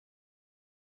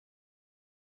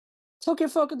Took your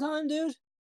fucking time, dude.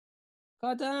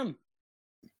 God damn.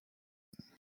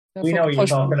 We know you're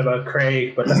talking about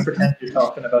Craig, but let's pretend you're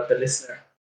talking about the listener.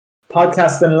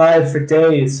 Podcast's been live for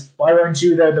days. Why weren't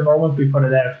you there the moment we put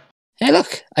it out? Hey,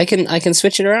 look, I can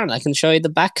switch it around. I can show you the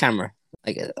back camera.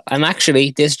 I'm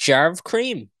actually this jar of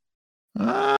cream.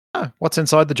 What's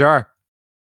inside the jar?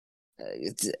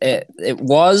 It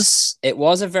was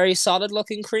a very solid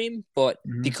looking cream, but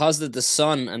because of the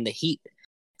sun and the heat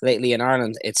lately in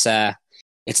Ireland, it's now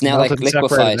like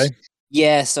liquefied.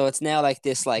 Yeah, so it's now like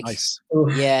this, like nice.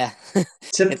 Yeah,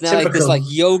 it's now like this, like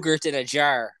yogurt in a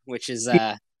jar, which is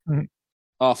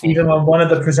awful. Even when one of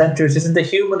the presenters isn't a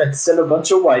human, it's still a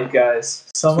bunch of white guys.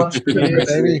 So much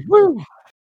baby. Woo!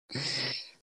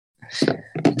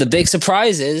 The big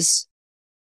surprise is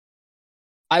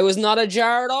I was not a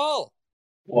jar at all.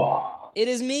 Wow. It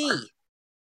is me.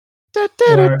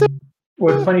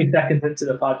 We're 20 seconds into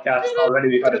the podcast and already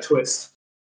we've had a twist.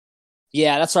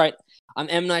 Yeah, that's right. I'm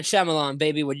M. Night Shyamalan,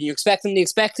 baby. When you're expecting the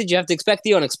expected, you have to expect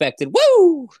the unexpected.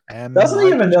 Woo! That's not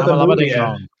even another movie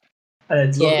yet. And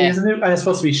it's isn't it? And it's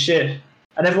supposed to be shit.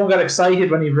 And everyone got excited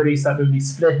when he released that movie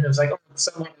Split, and it was like, oh, it's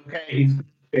so okay, he's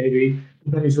baby.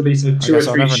 And then he's released with 2 or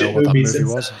 3 shit movies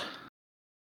since then.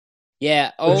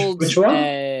 Yeah, old. Which one?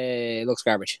 Looks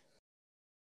garbage.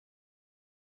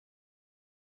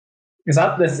 Is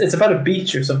that this? It's about a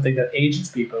beach or something that ages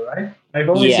people, right? I've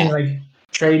only seen like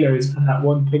trailers and that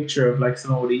one picture of like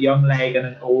someone with a young leg and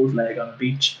an old leg on a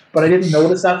beach, but I didn't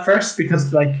notice that first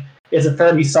because like it's a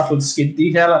fairly subtle skin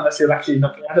detail unless you're actually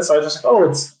looking at it. So I was just like,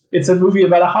 oh, it's a movie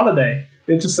about a holiday.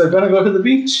 They're just gonna go to the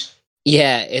beach.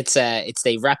 Yeah, it's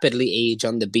they rapidly age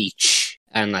on the beach,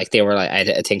 and like they were like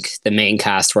I think the main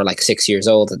cast were like 6 years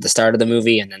old at the start of the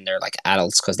movie, and then they're like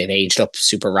adults because they've aged up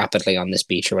super rapidly on this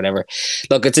beach or whatever.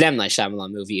 Look, it's an M. Night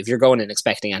Shyamalan movie. If you're going in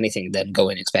expecting anything, then go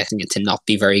in expecting it to not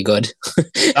be very good.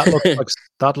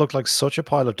 that looked like such a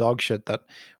pile of dog shit that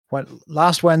when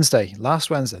last Wednesday, last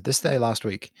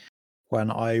week, when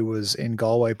I was in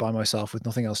Galway by myself with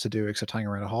nothing else to do except hang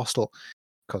around a hostel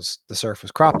because the surf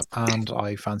was crap and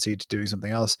I fancied doing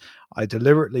something else, I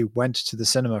deliberately went to the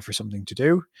cinema for something to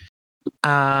do,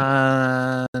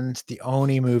 and the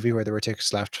only movie where there were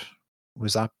tickets left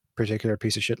was that particular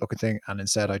piece of shit looking thing, and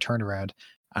instead I turned around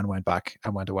and went back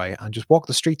and went away and just walked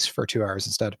the streets for 2 hours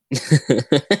instead.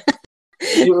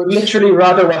 You would literally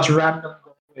rather watch random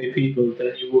Galway people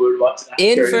than you would watch that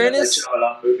in fairness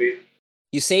movie.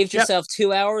 You saved yourself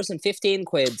 2 hours and 15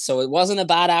 quid, so it wasn't a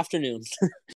bad afternoon.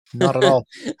 Not at all.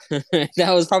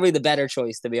 That was probably the better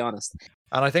choice, to be honest.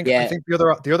 And I think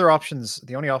the other options,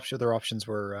 the only other options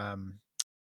were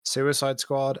Suicide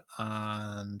Squad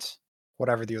and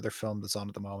whatever the other film that's on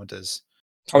at the moment is.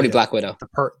 Probably Black Widow.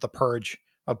 The Purge.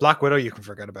 Black Widow, you can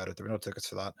forget about it. There were no tickets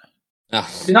for that.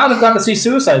 Oh. You're not going to see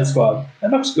Suicide Squad.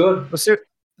 That looks good.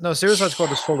 No, Suicide Squad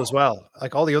was full as well.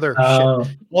 Like all the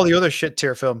other shit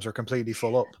tier films are completely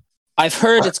full up. I've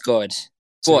heard it's good.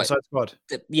 Suicide Squad.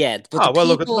 But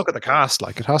look at the cast.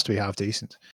 Like it has to be half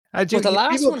decent. But the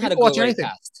last one had a good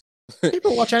cast.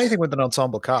 People watch anything with an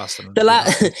ensemble cast. The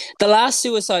last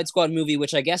Suicide Squad movie,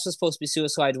 which I guess was supposed to be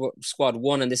Suicide Squad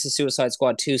 1, and this is Suicide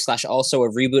Squad 2 / also a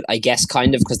reboot, I guess,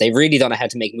 kind of, because they really don't know how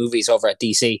to make movies over at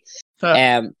DC.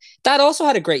 That also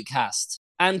had a great cast,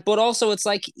 but also it's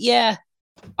like,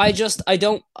 I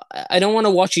don't want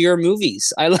to watch your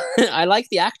movies. I like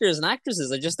the actors and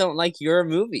actresses. I just don't like your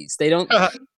movies. They don't. Well,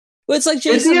 it's like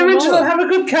Jason. Did the original have a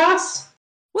good cast?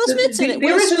 Will Smith's in it.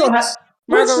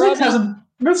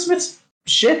 Will Smith's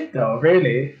shit though,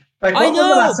 really. Like, I what was the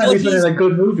last time he's been in a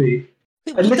good movie?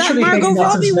 I literally think Margot Margot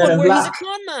Robbie one where he's a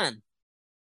con man.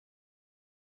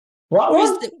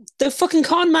 What? The fucking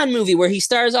con man movie where he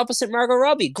stars opposite Margot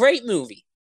Robbie. Great movie.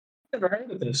 I've never heard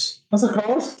of this. What's it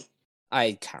called?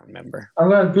 I can't remember. I'm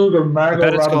going to Google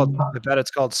Margot Robbie. I bet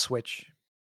it's called Switch.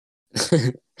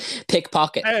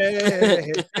 Pickpocket.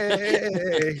 Hey.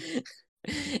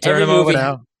 Turn him over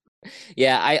now.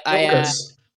 Yeah,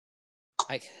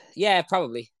 yeah,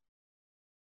 probably.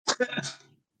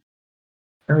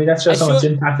 I mean, that's just how much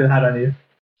impact it had on you.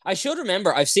 I should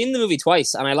remember. I've seen the movie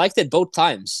twice, and I liked it both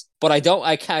times. But I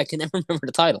can never remember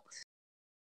the title.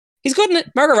 He's good in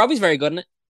it. Margot Robbie's very good in it.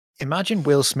 Imagine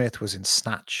Will Smith was in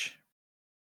Snatch.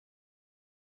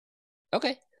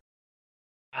 Okay.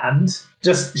 And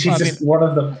he's one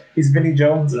of them. He's Vinnie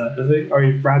Jones, is he? Or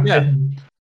he's Brad Pitt?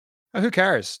 Who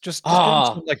cares? Just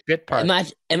some, like bit part.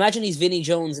 Imagine he's Vinnie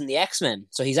Jones in the X-Men,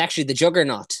 so he's actually the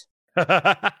Juggernaut.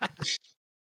 That'd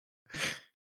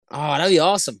be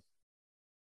awesome.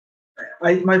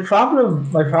 My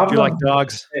problem. Do you like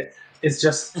dogs? It's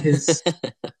just his.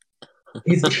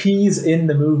 He's in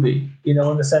the movie, in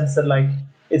the sense that like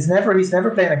he's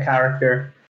never playing a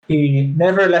character. He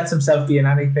never lets himself be in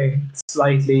anything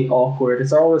slightly awkward.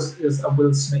 It's always a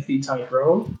Will Smithy type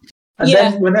role. And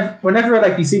then whenever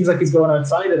like he seems like he's going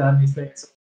outside of that and he's playing some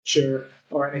sure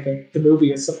or anything, the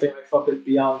movie is something like fucking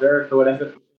Beyond Earth or whatever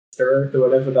that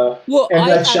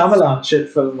Shyamalan shit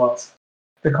film was.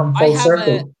 To come full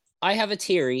circle. I have a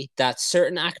theory that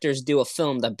certain actors do a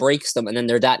film that breaks them and then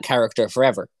they're that character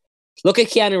forever. Look at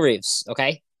Keanu Reeves,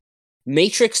 okay?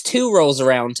 Matrix 2 rolls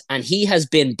around and he has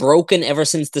been broken ever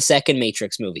since the second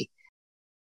Matrix movie.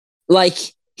 Like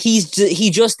he's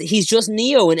just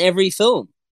Neo in every film.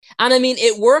 And I mean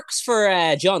it works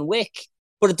for John Wick,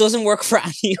 but it doesn't work for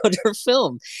any other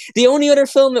film. The only other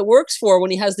film it works for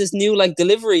when he has this new like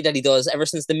delivery that he does ever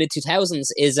since the mid 2000s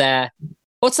is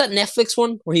what's that Netflix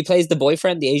one where he plays the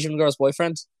boyfriend, the Asian girl's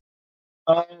boyfriend?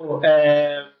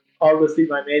 Always Be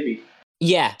My Maybe.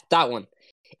 Yeah, that one.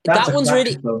 That one's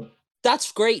really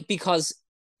that's great because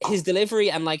his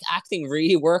delivery and like acting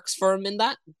really works for him in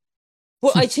that.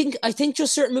 But I think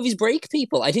just certain movies break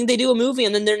people. I think they do a movie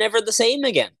and then they're never the same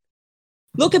again.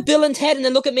 Look at Bill and Ted and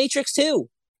then look at Matrix 2.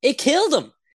 It killed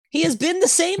him. He has been the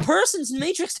same person since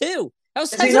Matrix 2. That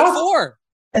was 2004.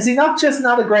 Is he not just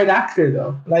not a great actor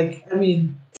though? Like, I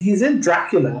mean, he's in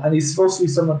Dracula and he's supposed to be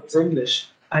someone who's English.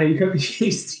 And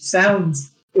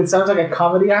it sounds like a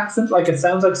comedy accent. Like it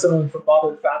sounds like someone from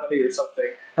Modern Family or something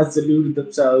has deluded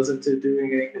themselves into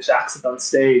doing an English accent on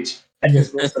stage, and you're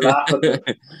supposed to laugh at them.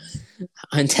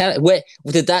 I'm telling. Wait,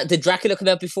 did Dracula come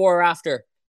out before or after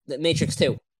the Matrix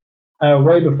 2?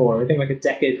 Way before. I think like a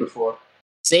decade before.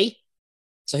 See,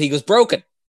 so he was broken.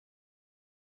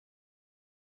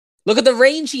 Look at the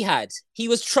range he had. He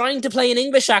was trying to play an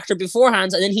English actor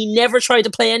beforehand, and then he never tried to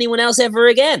play anyone else ever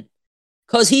again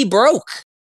because he broke.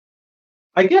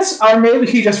 I guess, or maybe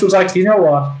he just was like, you know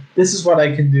what, this is what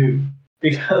I can do.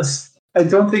 Because I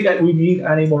don't think we need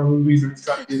any more movies where he's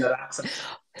trying to do that accent.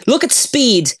 Look at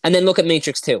Speed, and then look at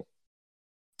Matrix 2.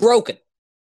 Broken.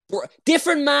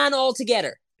 Different man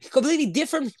altogether. Completely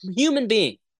different human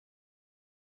being.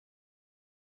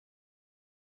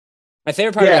 My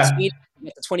favorite part of that Speed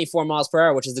is the 24 miles per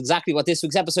hour, which is exactly what this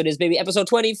week's episode is, baby. Episode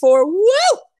 24. Woo!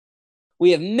 We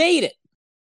have made it.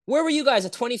 Where were you guys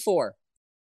at 24?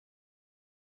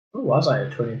 Who was I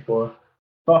at 24?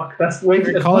 Fuck, that's way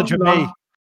too college with me.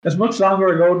 It's much longer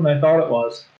ago than I thought it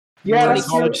was. Yeah, that's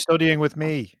college studying with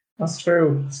me. That's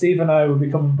true. Steve and I were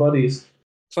becoming buddies.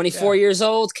 24 years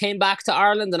old, came back to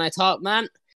Ireland, and I thought, man,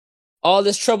 all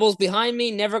this trouble's behind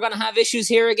me, never going to have issues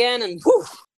here again, and whew,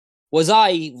 was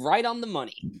I right on the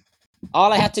money.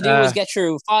 All I had to do was get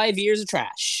through 5 years of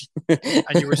trash.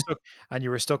 and you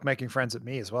were stuck making friends with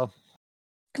me as well.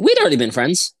 We'd already been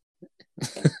friends.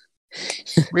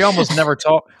 We almost never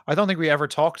talked. I don't think we ever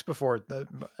talked before,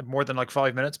 more than like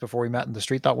 5 minutes before we met in the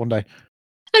street that one day.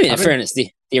 I mean, in fairness, do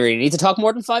you really need to talk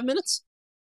more than 5 minutes?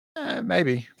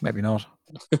 Maybe not.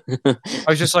 I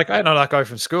was just like, I know that guy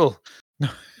from school.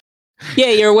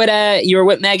 Yeah, you were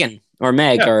with Megan or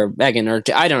Meg or Megan or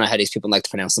I don't know how these people like to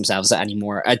pronounce themselves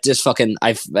anymore.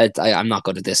 I'm not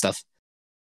good at this stuff.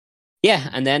 Yeah,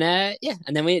 and then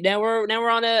we're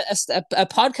on a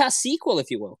podcast sequel,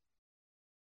 if you will.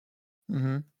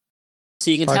 Mm-hmm.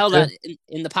 So you can tell that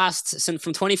in the past, since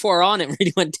from 24 on, it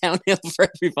really went downhill for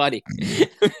everybody.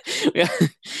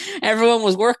 Everyone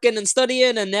was working and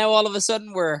studying, and now all of a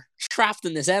sudden we're trapped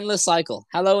in this endless cycle.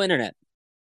 Hello, internet.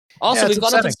 Also, we've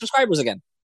got up to subscribers again.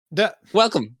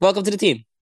 Welcome to the team.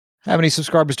 How many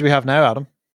subscribers do we have now, Adam?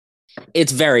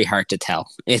 It's very hard to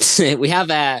tell. We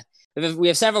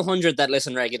have several hundred that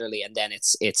listen regularly, and then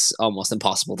it's almost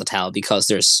impossible to tell because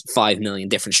there's 5 million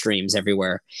different streams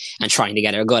everywhere, and trying to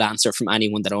get a good answer from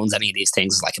anyone that owns any of these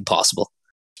things is like impossible.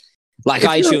 Like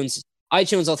iTunes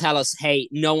will tell us, hey,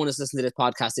 no one has listened to this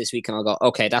podcast this week, and I'll go,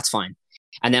 okay, that's fine.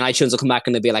 And then iTunes will come back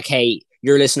and they'll be like, hey,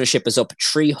 your listenership is up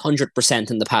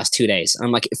 300% in the past 2 days. And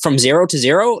I'm like, from 0 to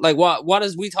 0? Like, what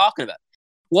is we talking about?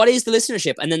 What is the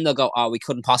listenership? And then they'll go, oh, we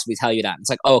couldn't possibly tell you that. And it's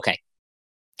like, oh, okay.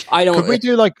 Could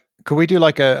we do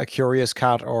like a curious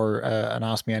cat or an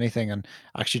Ask Me Anything and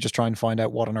actually just try and find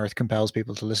out what on earth compels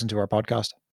people to listen to our podcast?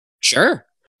 Sure.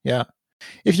 Yeah.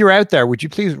 If you're out there, would you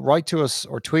please write to us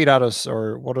or tweet at us,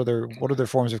 or what other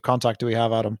forms of contact do we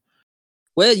have, Adam?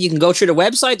 Well, you can go through the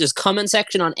website. There's comment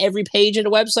section on every page of the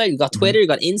website. You've got Twitter, you've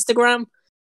got Instagram.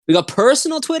 We got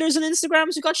personal Twitters and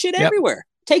Instagrams. We've got shit everywhere.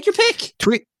 Take your pick.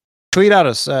 Tweet at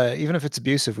us, even if it's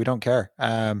abusive. We don't care.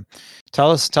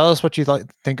 Tell us what you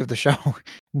think of the show.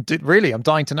 Really, I'm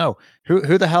dying to know.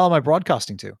 Who the hell am I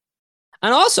broadcasting to?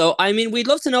 And also, I mean, we'd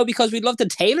love to know because we'd love to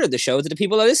tailor the show to the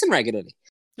people that listen regularly.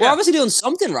 We're obviously doing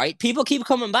something right. People keep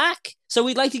coming back, so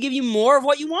we'd like to give you more of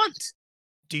what you want.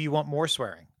 Do you want more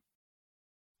swearing?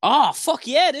 Oh, fuck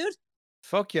yeah, dude.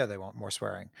 Fuck yeah, they want more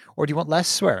swearing. Or do you want less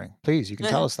swearing? Please, you can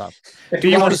tell us that. If Do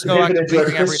you want us us to go back to into a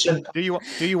bleeping every? Christian, Do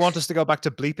you want us to go back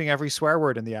to bleeping every swear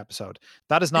word in the episode?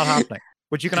 That is not happening.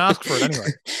 But you can ask for it anyway.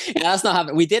 Yeah, that's not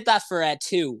happening. We did that for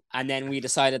 2, and then we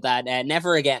decided that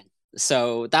never again.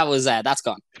 So that was that's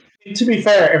gone. to be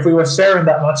fair, if we were swearing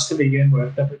that much to begin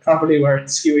with, then we probably weren't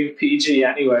skewing PG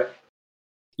anyway.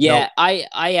 Yeah,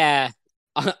 no.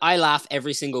 I laugh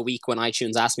every single week when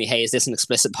iTunes asks me, "Hey, is this an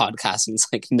explicit podcast?" And it's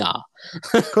like, nah,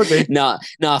 could be, nah,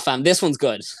 fam. This one's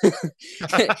good.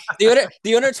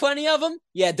 the other 20 of them,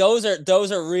 yeah, those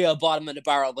are real bottom of the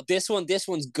barrel. But this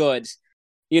one's good.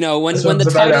 You know, when the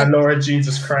title, our Lord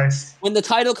Jesus Christ, when the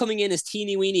title coming in is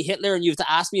Teeny Weeny Hitler, and you have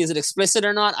to ask me, is it explicit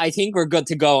or not? I think we're good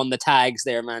to go on the tags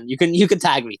there, man. You can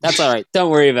tag me. That's all right. Don't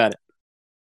worry about it.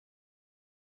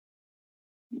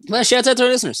 Well, shout out to our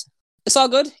listeners. It's all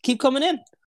good. Keep coming in.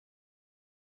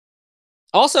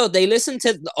 Also, they listen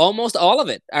to almost all of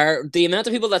it. The amount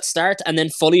of people that start and then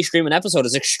fully stream an episode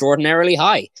is extraordinarily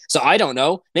high. So I don't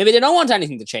know. Maybe they don't want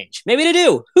anything to change. Maybe they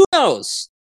do. Who knows?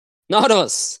 Not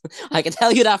us. I can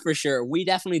tell you that for sure. We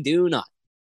definitely do not.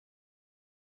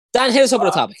 Dan, hit us up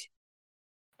with a topic.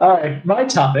 All right. My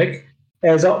topic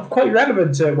is quite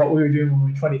relevant to what we were doing when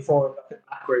we were 24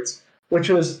 backwards, which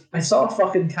was I saw a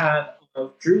fucking can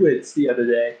of Druids the other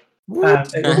day. And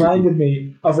it reminded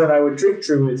me of when I would drink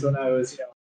Druids when I was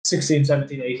 16,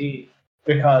 17, 18,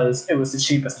 because it was the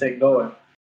cheapest thing going.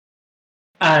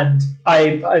 And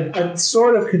I'm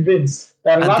sort of convinced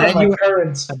that a lot of my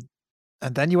current...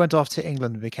 And then you went off to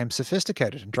England and became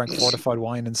sophisticated and drank fortified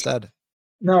wine instead.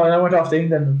 No, and I went off to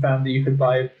England and found that you could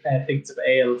buy things of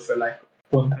ale for like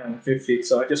 £1.50,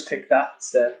 so I just picked that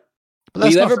instead.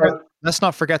 But let's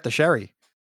not forget the sherry.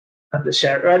 And the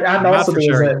sherry, and also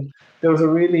there was a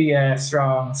really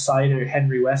strong cider,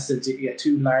 Henry Weston. You get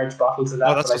 2 large bottles of that.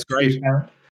 Oh, that's like great.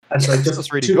 And so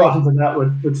just really 2 bottles of that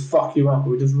would fuck you up.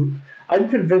 I'm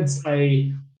convinced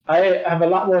I have a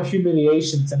lot more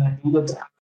humiliations than I needed to have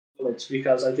in college,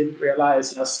 because I didn't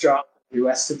realise how strong Henry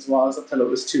Weston's was until it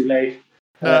was too late.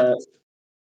 I'm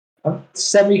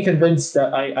semi-convinced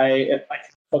that if I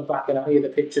look back at any of the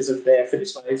pictures of the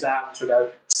finished my exams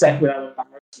without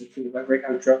embarrassment from remembering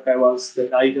how drunk I was the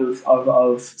night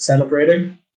of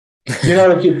celebrating. We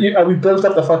built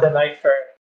up the fucking night for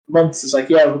months. It's like,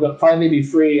 yeah, we're going to finally be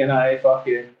free, and I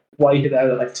fucking whited out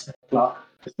at like 10 o'clock.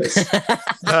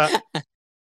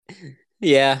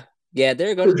 Yeah,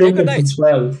 they're good. We're drinking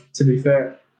 12, to be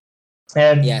fair.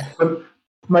 And but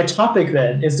my topic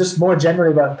then is just more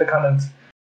generally about the kind of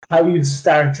how you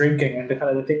start drinking and the kind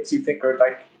of the things you think are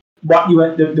like what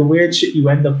the weird shit you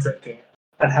end up drinking,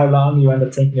 and how long you end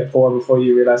up drinking it for before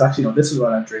you realize, actually, no, this is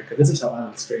what I'm drinking. This is how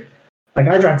I'm drinking. Like,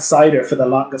 I drank cider for the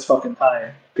longest fucking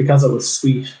time because it was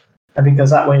sweet, and because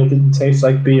that way it didn't taste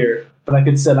like beer, but I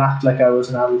could still act like I was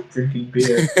an adult drinking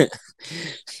beer.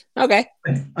 Okay.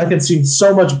 I consumed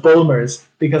so much Bulmers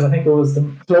because I think it was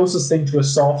the closest thing to a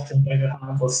soft drink I could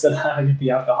have was still having it be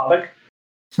alcoholic.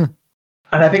 And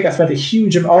I think I spent a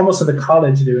huge, almost at the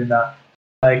college doing that.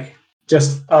 Like,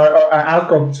 just or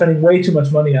alcohol, spending way too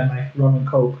much money on like rum and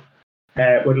coke,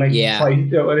 with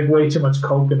way too much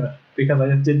coke in it, because I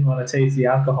just didn't want to taste the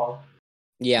alcohol.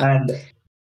 Yeah. And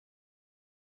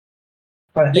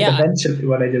I think eventually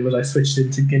what I did was I switched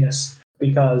into Guinness,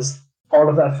 because all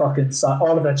of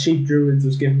that cheap Druids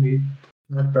was giving me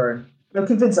heartburn. I'm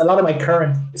convinced a lot of my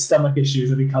current stomach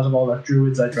issues are because of all that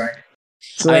Druids I drank.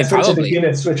 So I switched to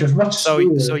Guinness, which was much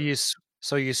sweeter.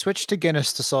 So you switched to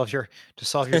Guinness to solve your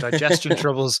digestion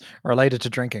troubles related to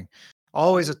drinking.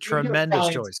 Always a tremendous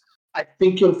choice. I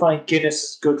think you'll find Guinness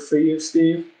is good for you,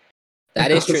 Steve.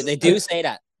 That is true. They do say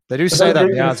that. They do say that.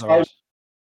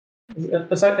 Yeah,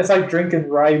 it's like drinking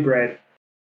rye bread.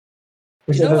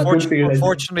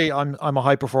 Unfortunately, I'm a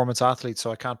high performance athlete,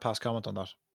 so I can't pass comment on that.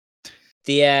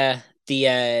 The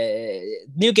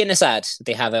new Guinness ad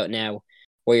they have out now,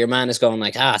 where your man is going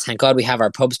like, thank God we have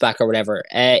our pubs back or whatever.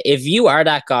 If you are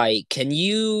that guy, can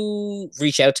you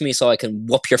reach out to me so I can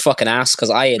whoop your fucking ass?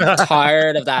 Because I am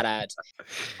tired of that ad.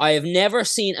 I have never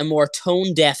seen a more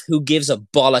tone deaf who gives a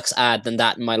bollocks ad than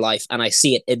that in my life, and I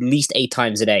see it at least 8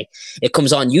 times a day. It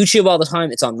comes on YouTube all the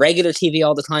time. It's on regular TV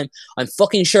all the time. I'm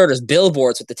fucking sure there's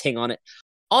billboards with the thing on it.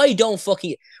 I don't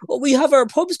fucking... Well, we have our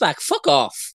pubs back. Fuck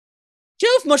off. Do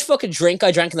you know how much fucking drink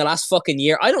I drank in the last fucking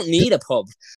year? I don't need a pub.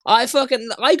 I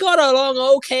got along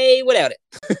okay without it.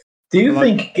 Do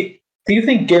you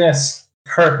think Guinness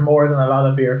hurt more than a lot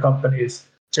of beer companies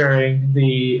during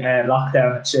the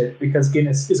lockdown and shit? Because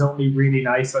Guinness is only really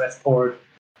nice when it's poured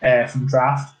from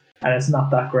draft, and it's not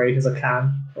that great as a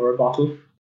can or a bottle.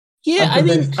 Yeah,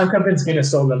 I'm convinced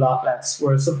Guinness sold a lot less,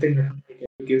 whereas something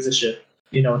that gives a shit.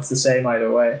 It's the same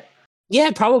either way.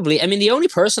 Yeah, probably. I mean, the only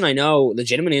person I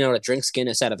legitimately know that drinks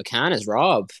Guinness out of a can is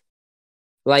Rob.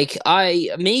 Like, I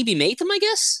maybe mate him, I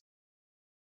guess.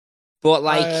 But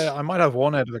like, I might have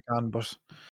one out of the can, but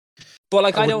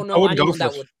I don't know anyone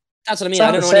that would. That's what I mean.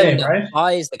 I don't know anyone that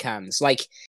buys the cans. Like,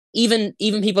 even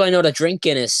people I know that drink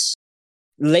Guinness,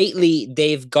 lately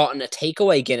they've gotten a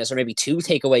takeaway Guinness or maybe 2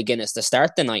 takeaway Guinness to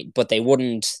start the night, but they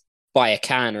wouldn't buy a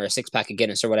can or a 6-pack of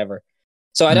Guinness or whatever.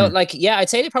 So I don't like. Yeah, I'd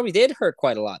say they probably did hurt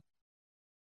quite a lot.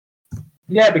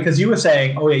 Yeah, because you were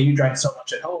saying, oh yeah, you drank so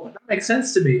much at home. That makes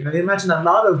sense to me. I imagine a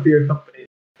lot of beer companies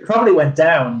probably went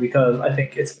down because I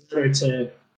think it's better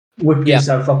to whip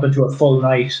yourself up into a full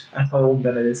night at home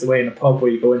than it is the way in a pub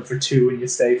where you go in for 2 and you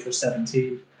stay for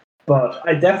 17. But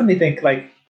I definitely think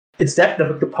it's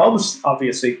definitely the pubs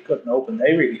obviously couldn't open;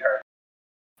 they really hurt.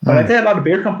 But I think a lot of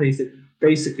beer companies did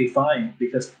basically fine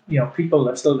because people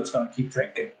are still just going to keep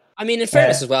drinking. I mean, in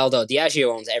fairness as well, though,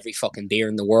 Diageo owns every fucking beer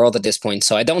in the world at this point,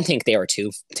 so I don't think they were too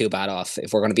bad off,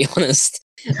 if we're going to be honest.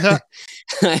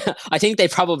 I think they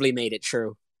probably made it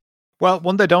true. Well,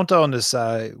 one they don't own is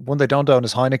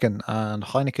Heineken, and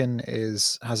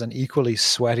Heineken has an equally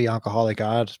sweaty alcoholic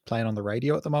ad playing on the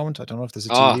radio at the moment. I don't know if there's a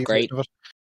TV version of it.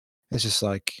 It's just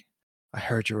like, I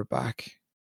heard you were back.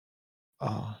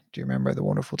 Oh, do you remember the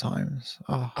wonderful times?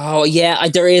 Oh yeah,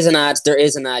 there is an ad.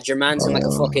 Your man's in like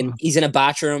a fucking. He's in a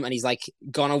bathroom and he's like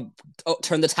gonna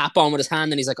turn the tap on with his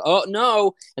hand, and he's like, oh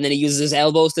no, and then he uses his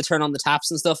elbows to turn on the taps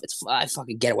and stuff. I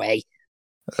fucking get away.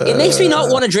 It makes me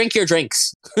not want to drink your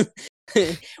drinks.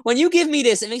 When you give me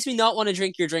this, it makes me not want to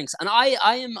drink your drinks, and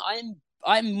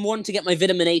I'm one to get my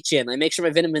vitamin H in. I make sure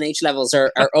my vitamin H levels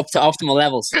are up to optimal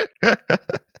levels.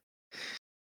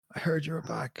 I heard you were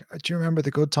back. Do you remember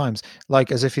the good times? Like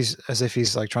as if he's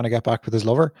like trying to get back with his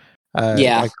lover.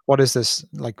 Yeah. Like, what is this?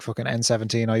 Like fucking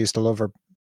N17. I used to love her.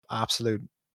 Absolute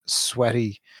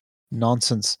sweaty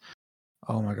nonsense.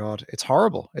 Oh my god, it's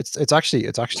horrible. It's actually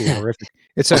horrific.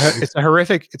 It's a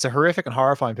horrific and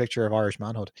horrifying picture of Irish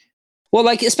manhood. Well,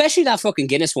 like especially that fucking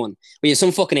Guinness one, where you have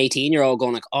some fucking 18-year-old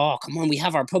going like, "Oh, come on, we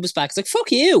have our pubs back." It's like,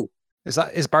 fuck you.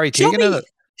 Is Barry Keegan in it?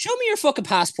 Show me your fucking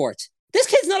passport. This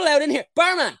kid's not allowed in here.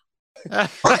 Barman!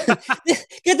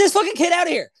 Get this fucking kid out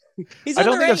of here. He's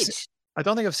underage. I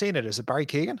don't think I've seen it. Is it Barry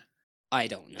Keegan? I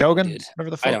don't know. Dogan? Dude.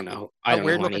 The fuck? I don't know. I don't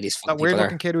know any of these fucking people. That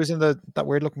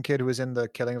weird looking kid who was in the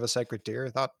Killing of a Sacred Deer.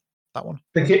 That one.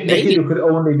 The kid who could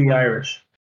only be Irish.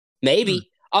 Maybe.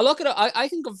 I'll look it up. I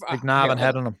can confirm. Big knob and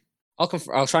head on him.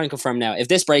 I'll try and confirm now. If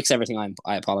this breaks everything,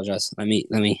 I apologize. Let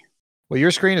me. Well,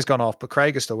 your screen has gone off, but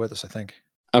Craig is still with us, I think.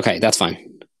 Okay, that's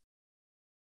fine.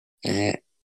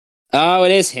 Oh,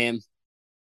 it is him.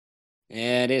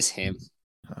 Yeah, it is him.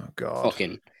 Oh god.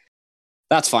 Fucking.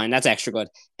 That's fine. That's extra good.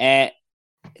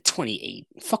 28.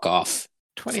 Fuck off.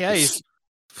 28.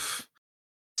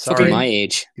 Fucking my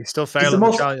age. He's still failing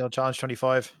the challenge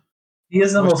 25. He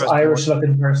is the most Irish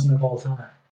looking person of all time.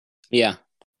 Yeah.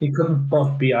 He couldn't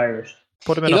but be Irish.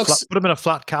 Put him in a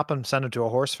flat cap and send him to a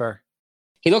horse fair.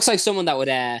 He looks like someone that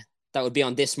would be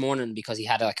on This Morning because he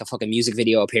had like a fucking music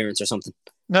video appearance or something.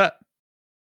 Nah.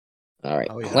 All right.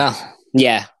 Oh, yeah. Well,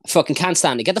 yeah. I fucking can't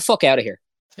stand it. Get the fuck out of here.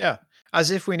 Yeah. As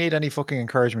if we need any fucking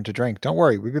encouragement to drink. Don't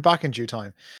worry. We'll be back in due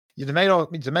time. You make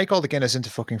all the Guinness into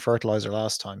fucking fertilizer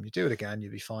last time. You do it again,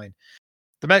 you'll be fine.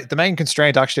 The main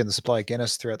constraint actually in the supply of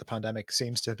Guinness throughout the pandemic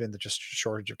seems to have been the just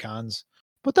shortage of cans.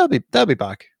 But they'll be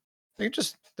back. They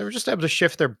were just able to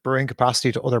shift their brewing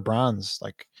capacity to other brands.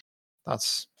 Like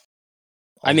that's.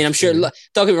 I mean, I'm sure. Don't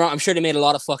get me wrong. I'm sure they made a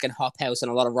lot of fucking Hop House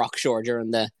and a lot of Rockshore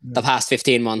during the past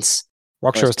 15 months.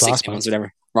 Rockshore's class, months,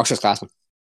 whatever. Rockshore's class, man.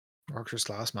 Rockshore's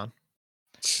class, man.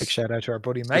 Big shout out to our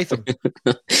buddy Nathan.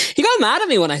 He got mad at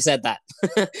me when I said that.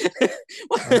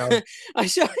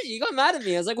 You got mad at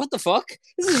me. I was like, "What the fuck?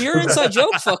 This is your inside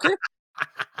joke, fucker."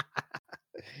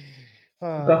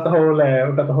 We've got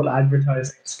the whole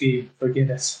advertising scheme for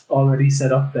Guinness already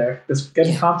set up there. Just get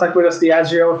in contact with us,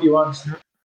 Diageo, if you want.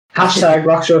 Hashtag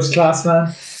Rockshore's class, man.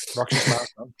 Rockshore's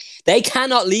class, man. They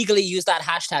cannot legally use that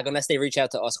hashtag unless they reach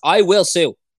out to us. I will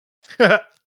sue.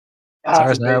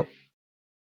 Ours now.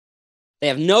 They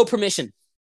have no permission.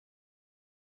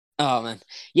 Oh man,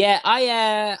 yeah.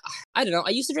 I don't know.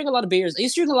 I used to drink a lot of beers. I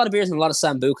used to drink a lot of beers and a lot of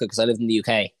Sambuca because I lived in the UK.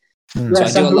 Yeah, so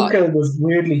Sambuca was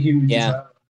weirdly huge. Yeah.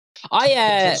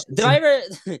 Did I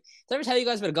ever tell you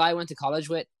guys about a guy I went to college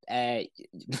with?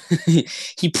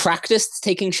 He practiced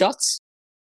taking shots.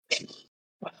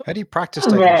 How do you practice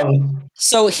taking shots?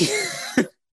 So he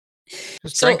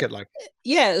just drink it like.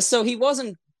 Yeah, so he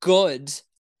wasn't good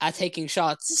at taking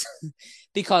shots,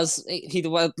 because he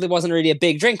wasn't really a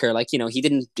big drinker. Like, he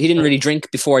didn't really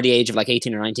drink before the age of like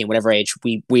 18 or 19, whatever age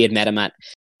we had met him at.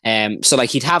 So like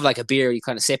he'd have like a beer, he'd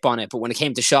kind of sip on it, but when it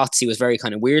came to shots, he was very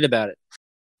kind of weird about it.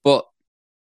 But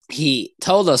he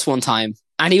told us one time,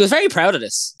 and he was very proud of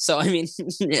this. So I mean,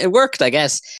 it worked, I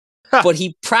guess. But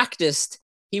he practiced.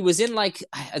 He was in like,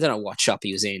 I don't know what shop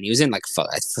he was in. He was in like,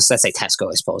 let's say Tesco,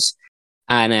 I suppose.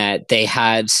 And they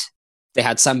had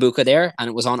Sambuca there, and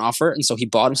it was on offer. And so he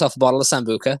bought himself a bottle of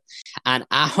Sambuca, and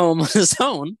at home on his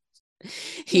own,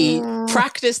 he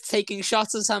practiced taking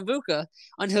shots of Sambuca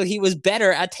until he was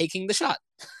better at taking the shot.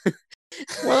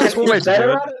 Well, that's one way to do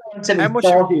it. How much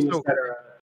he was better at it.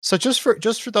 So just for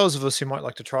those of us who might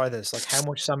like to try this, like how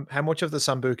much of the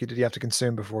Sambuca did he have to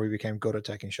consume before he became good at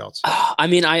taking shots? I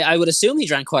mean, I would assume he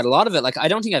drank quite a lot of it. Like, I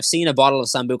don't think I've seen a bottle of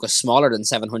Sambuca smaller than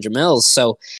 700 mils.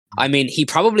 So, I mean, he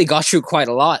probably got through quite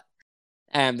a lot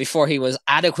before he was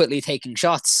adequately taking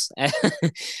shots. And right.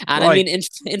 I mean,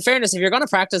 in fairness, if you're going to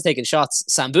practice taking shots,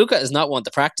 Sambuca is not one to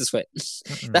practice with.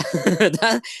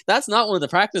 That's not one to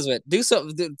practice with.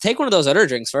 Take one of those other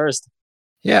drinks first.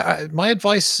 Yeah, my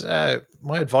advice,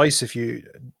 if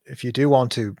you do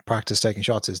want to practice taking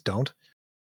shots, is don't.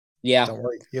 Yeah, don't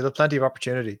worry. You'll have plenty of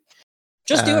opportunity.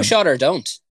 Just do a shot or don't.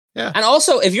 Yeah. And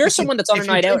also, if you're someone that's on a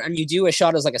night out and you do a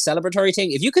shot as like a celebratory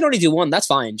thing, if you can only do one, that's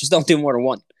fine. Just don't do more than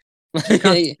one.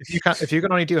 If you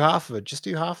can only do half of it, just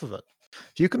do half of it.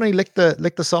 If you can only lick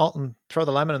the salt and throw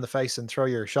the lemon in the face and throw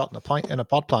your shot in a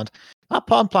pot plant, that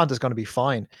pot plant is going to be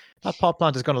fine. That pot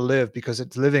plant is going to live because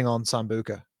it's living on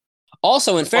Sambuca.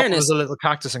 Also, in fairness, a little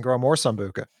cactus and grow more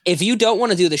Sambuca. If you don't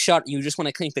want to do the shot, you just want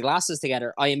to clink the glasses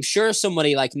together, I am sure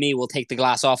somebody like me will take the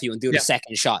glass off you and do the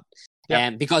second shot.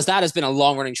 Because that has been a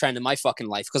long-running trend in my fucking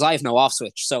life, because I have no off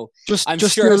switch. So I'm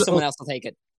sure someone else will take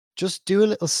it. Just do a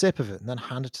little sip of it and then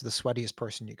hand it to the sweatiest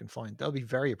person you can find. They'll be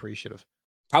very appreciative.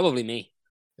 Probably me.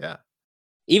 Yeah.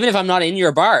 Even if I'm not in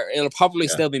your bar, it'll probably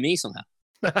still be me somehow.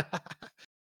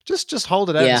 Just hold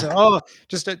it out and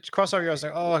say, just cross over your eyes,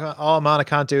 like, oh man, I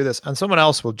can't do this, and someone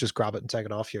else will just grab it and take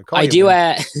it off you. I do,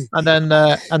 and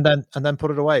then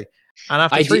put it away. And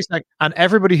after 3 seconds, and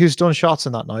everybody who's done shots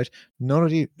in that night,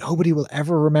 nobody will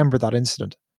ever remember that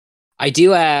incident. I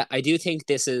do think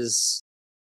this is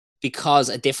because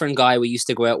a different guy we used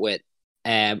to go out with.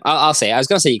 I'll say, I was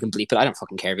gonna say you can bleep it. I don't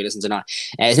fucking care if he listens or not.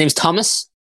 His name's Thomas.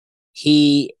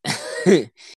 He.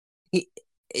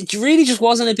 It really just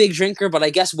wasn't a big drinker, but I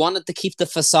guess wanted to keep the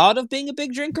facade of being a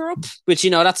big drinker up, which,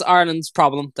 that's Ireland's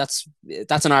problem. That's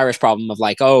an Irish problem of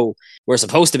like, oh, we're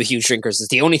supposed to be huge drinkers. It's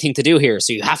the only thing to do here.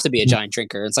 So you have to be a giant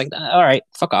drinker. It's like, all right,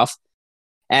 fuck off.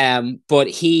 But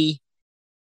he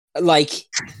like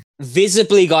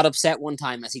visibly got upset one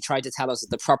time as he tried to tell us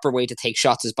that the proper way to take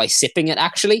shots is by sipping it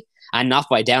actually, and not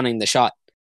by downing the shot.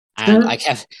 And I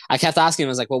kept asking him,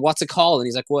 I was like, well, what's it called? And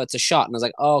he's like, well, it's a shot. And I was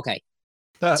like, oh, okay.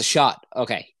 It's a shot.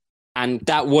 Okay. And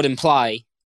that would imply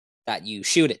that you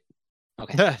shoot it.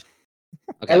 Okay. Okay.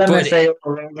 LMFA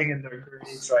are rolling in their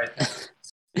graves right now.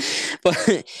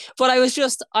 But I was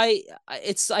just, I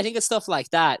think it's stuff like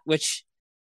that, which,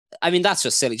 I mean, that's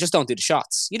just silly. Just don't do the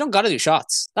shots. You don't got to do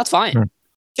shots. That's fine.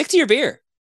 Stick to your beer.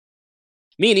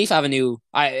 Me and Aoife have a new.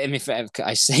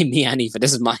 I say me and Aoife.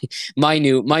 This is my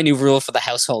new rule for the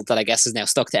household that I guess is now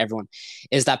stuck to everyone.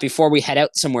 Is that before we head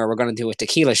out somewhere, we're going to do a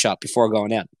tequila shot before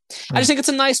going out. I just think it's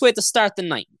a nice way to start the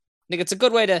night. I think it's a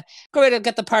good way to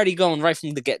get the party going right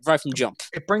from jump.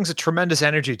 It brings a tremendous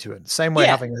energy to it. Same way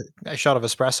having a shot of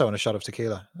espresso and a shot of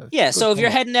tequila. Yeah. So if you're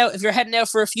heading out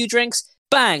for a few drinks,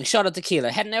 bang, shot of tequila.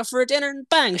 Heading out for a dinner,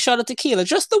 bang, shot of tequila.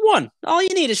 Just the one. All you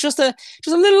need is just a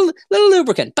little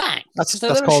lubricant. Bang. That's just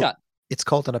a little shot. It's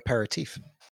called an aperitif.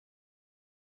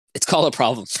 It's called a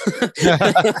problem.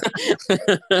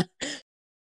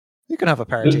 You can have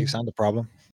aperitifs and a problem.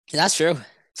 That's true.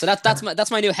 So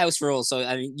that's my new house rule. So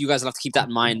I mean, you guys will have to keep that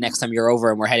in mind next time you're over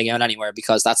and we're heading out anywhere,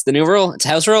 because that's the new rule. It's a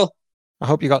house rule. I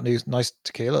hope you got nice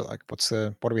tequila. Like, what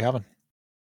are we having?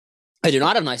 I do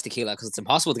not have nice tequila because it's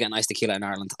impossible to get nice tequila in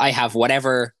Ireland. I have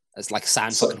whatever, it's like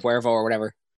San fucking Cuervo or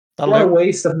whatever. What a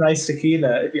waste of nice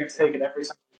tequila if you have to take it every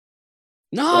time.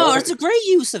 No, it's a great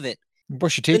use of it.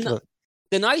 Brush your teeth with it.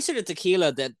 The nicer the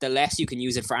tequila, the less you can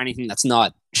use it for anything that's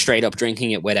not straight up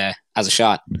drinking it as a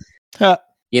shot.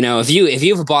 If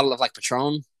you have a bottle of like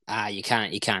Patron, you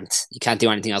can't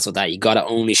do anything else with that. You gotta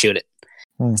only shoot it.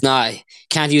 It's not,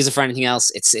 can't use it for anything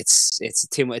else. It's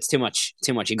too much.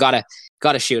 You gotta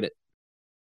shoot it.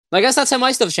 I guess that's how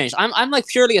my stuff's changed. I'm like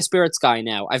purely a spirits guy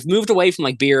now. I've moved away from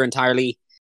like beer entirely.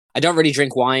 I don't really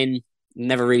drink wine.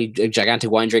 Never really a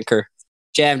gigantic wine drinker.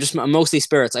 Yeah, I'm mostly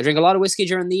spirits. I drink a lot of whiskey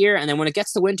during the year, and then when it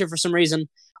gets to winter, for some reason,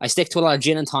 I stick to a lot of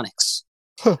gin and tonics.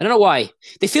 I don't know why.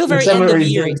 They feel very end of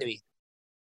year to me.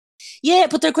 Yeah,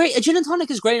 but they're great. A gin and tonic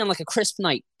is great on like a crisp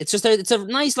night. It's a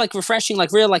nice, like refreshing,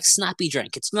 like real like snappy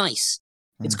drink. It's nice.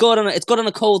 It's good on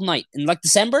a cold night in like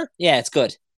December. Yeah, it's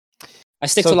good. I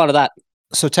stick to a lot of that.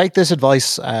 So take this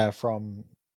advice from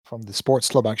the sports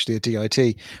club actually at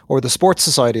DIT, or the sports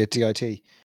society at DIT.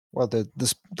 Well,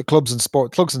 the clubs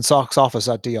and socks office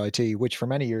at DIT, which for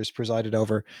many years presided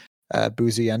over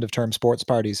boozy end of term sports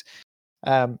parties.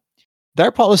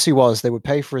 Their policy was they would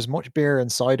pay for as much beer and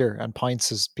cider and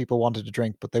pints as people wanted to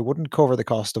drink, but they wouldn't cover the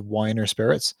cost of wine or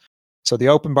spirits. So the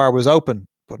open bar was open,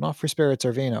 but not for spirits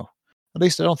or vino. At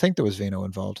least I don't think there was vino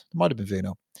involved. There might have been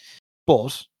vino.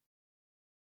 But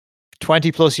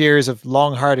 20 plus years of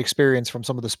long, hard experience from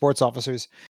some of the sports officers,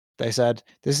 they said,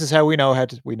 this is how we know how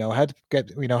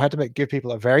to give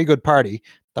people a very good party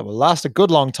that will last a good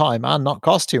long time and not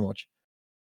cost too much.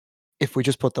 If we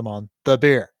just put them on the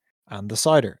beer and the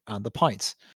cider and the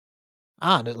pints,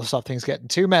 and it'll stop things getting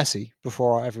too messy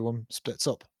before everyone splits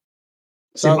up.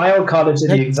 So my old college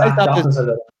did the exact opposite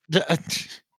of that.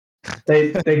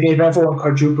 They gave everyone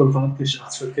quadruple vodka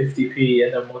shots for 50p,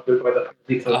 and then wondered why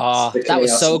the that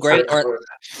was so great. Or,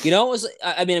 it was.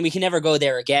 I mean, we can never go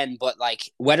there again. But like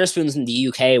Wetherspoons in the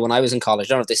UK, when I was in college, I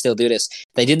don't know if they still do this.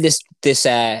 They did this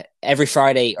every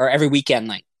Friday or every weekend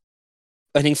night.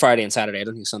 I think Friday and Saturday. I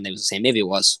don't think Sunday was the same. Maybe it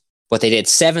was. But they did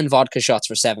 7 vodka shots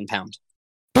for £7.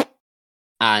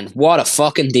 And what a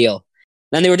fucking deal.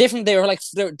 And they were different. They were like,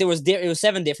 it was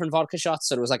 7 different vodka shots.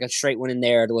 So there was like a straight one in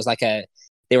there. There was like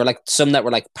they were like some that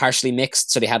were like partially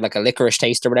mixed. So they had like a licorice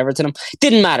taste or whatever to them.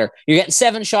 Didn't matter. You're getting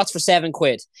 7 shots for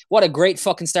 £7. What a great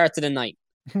fucking start to the night.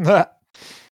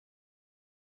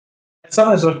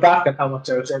 Sometimes I look back at how much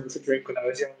I was able to drink when I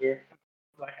was younger.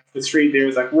 Like after 3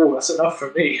 beers, like, whoa, that's enough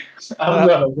for me. I'm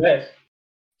going to bed.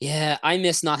 Yeah, I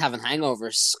miss not having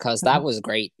hangovers because that was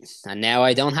great, and now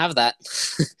I don't have that.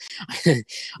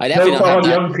 I definitely don't have that.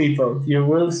 Young people, you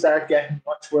will start getting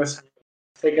much worse.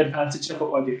 Take advantage of it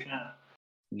while you can.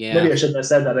 Yeah. Maybe I shouldn't have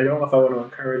said that. I don't know if I want to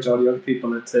encourage all young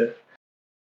people into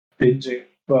binging,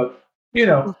 but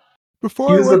use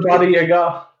the body you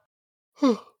got.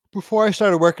 Before I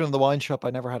started working in the wine shop,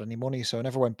 I never had any money, so I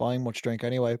never went buying much drink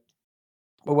anyway.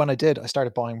 But when I did, I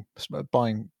started buying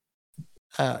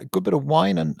a good bit of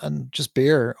wine and just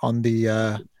beer on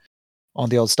the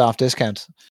old staff discount.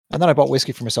 And then I bought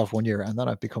whiskey for myself 1 year, and then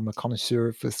I've become a connoisseur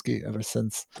of whiskey ever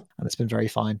since, and it's been very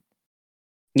fine.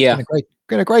 Yeah, it's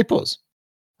been a great buzz.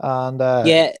 And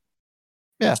yeah,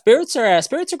 spirits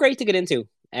are great to get into,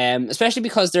 especially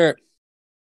because they're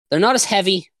not as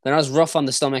heavy, they're not as rough on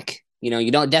the stomach. You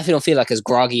definitely don't feel like as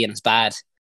groggy and as bad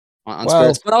on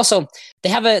spirits, but also they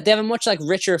have a much like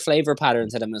richer flavor pattern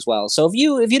to them as well. So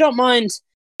if you don't mind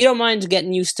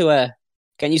getting used to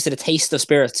the taste of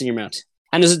spirits in your mouth.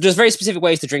 And there's very specific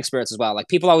ways to drink spirits as well. Like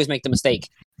people always make the mistake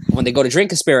when they go to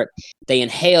drink a spirit, they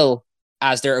inhale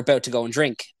as they're about to go and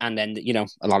drink, and then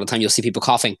a lot of the time you'll see people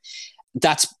coughing.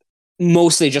 That's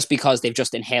mostly just because they've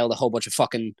just inhaled a whole bunch of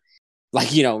fucking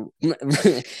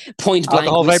point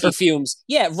blank whiskey fumes.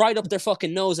 Yeah, right up their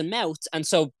fucking nose and mouth, and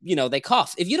so they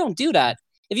cough. If you don't do that,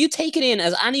 if you take it in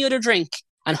as any other drink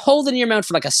and hold it in your mouth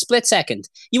for like a split second,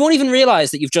 you won't even realize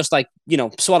that you've just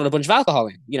swallowed a bunch of alcohol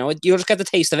in. You'll just get the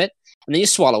taste of it, and then you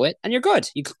swallow it, and you're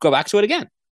good. You could go back to it again.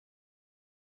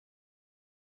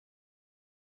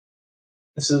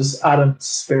 This is Adam's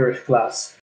spirit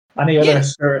class. Any other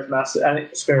spirit master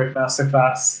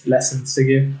class lessons to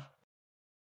give?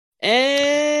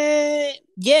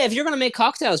 Yeah, if you're gonna make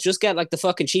cocktails, just get like the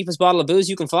fucking cheapest bottle of booze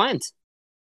you can find.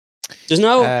 There's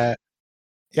no.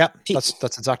 Yeah,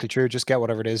 that's exactly true. Just get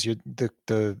whatever it is.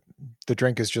 The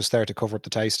drink is just there to cover up the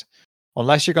taste.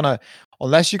 Unless you're gonna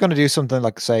do something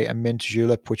like, say, a mint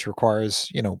julep, which requires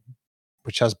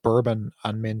which has bourbon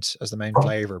and mint as the main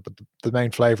flavor, but the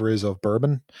main flavor is of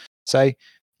bourbon. Say,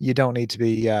 you don't need to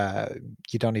be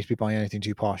buying anything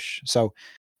too posh. So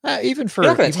even for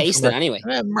you're not gonna taste it anyway.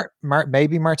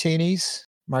 Maybe martinis,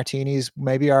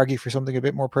 maybe argue for something a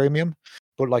bit more premium.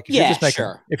 But like if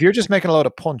you're just making a load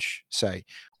of punch, say,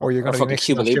 or you're going to mix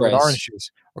Cuba Libres with orange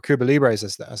juice or Cuba Libres,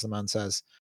 as the man says,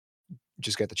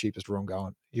 just get the cheapest rum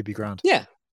going. You'd be grand. Yeah.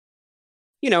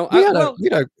 We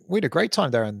had a great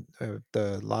time there on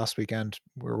the last weekend.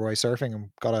 We were away surfing and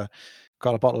got a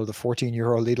bottle of the €14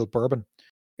 Lidl bourbon.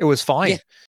 It was fine. Yeah.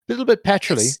 A little bit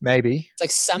petrol-y, maybe. It's like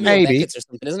Samuel Beckett's or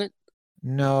something, isn't it?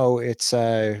 No, it's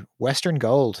Western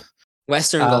Gold.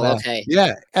 Western Gold, okay.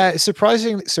 Yeah,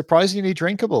 surprisingly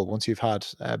drinkable once you've had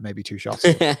maybe 2 shots.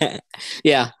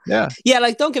 Yeah.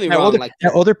 Like don't get me wrong.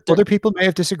 Other people may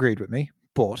have disagreed with me,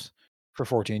 but for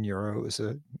 €14,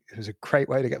 it was a great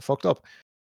way to get fucked up.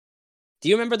 Do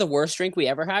you remember the worst drink we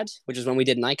ever had, which is when we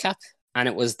did Nightcap, and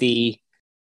it was the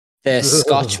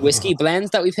Scotch whiskey blend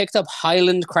that we picked up,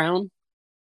 Highland Crown?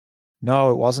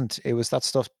 No, it wasn't. It was that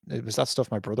stuff.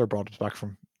 My brother brought it back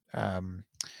from.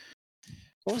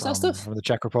 What was that stuff? From the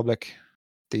Czech Republic.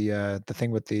 The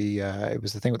thing with it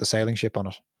was the thing with the sailing ship on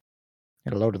it.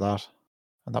 You had a load of that,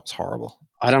 and that was horrible.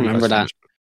 I don't remember that.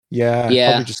 Yeah,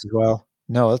 probably just as well.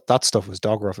 No, that stuff was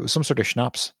dog rough. It was some sort of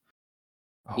schnapps.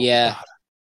 Oh, yeah.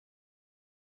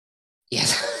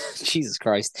 Yes, Jesus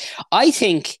Christ. I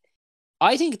think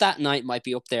that night might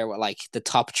be up there with like the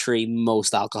top 3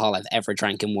 most alcohol I've ever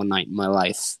drank in one night in my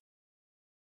life.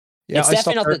 Yeah, it's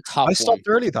definitely not the top. I stopped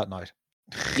early that night.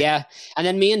 Yeah, and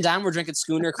then me and Dan were drinking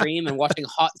Schooner Cream and watching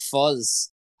Hot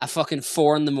Fuzz at fucking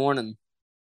 4 a.m.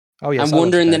 Oh yeah, I'm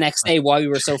wondering the next day why we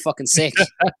were so fucking sick.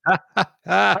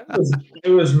 I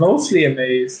was mostly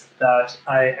amazed that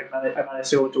I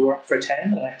managed to go to work for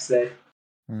 10 the next day.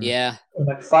 Yeah,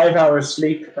 like 5 hours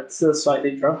sleep, but still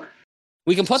slightly drunk.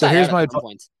 We can put that out at some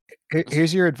point.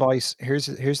 Here's your advice. Here's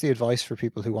the advice for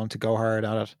people who want to go hard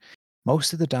at it.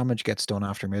 Most of the damage gets done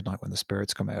after midnight when the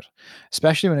spirits come out,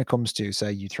 especially when it comes to,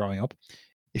 say, you throwing up.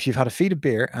 If you've had a feed of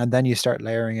beer and then you start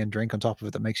layering in drink on top of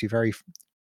it, that makes you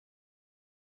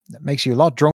a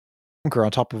lot drunker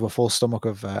on top of a full stomach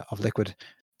of liquid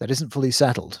that isn't fully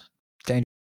settled.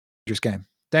 Dangerous game.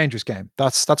 That's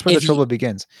where the trouble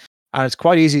begins. And it's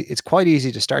quite easy. It's quite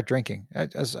easy to start drinking,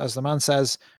 as the man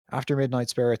says. After midnight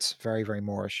spirits, very, very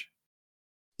Moorish.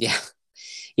 Yeah.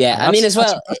 I mean, as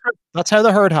well, that's how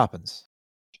the herd happens.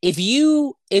 If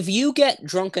you get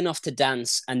drunk enough to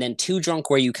dance and then too drunk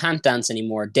where you can't dance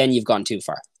anymore, then you've gone too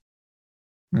far.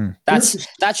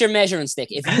 That's your measuring stick.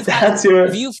 If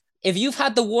you've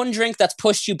had the one drink that's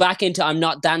pushed you back into I'm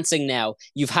not dancing now,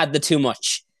 you've had the too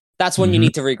much. That's when you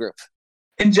need to regroup.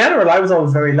 In general, I was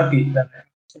always very lucky that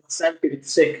I started getting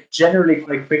sick generally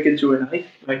quite quick into a night.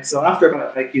 Like, so after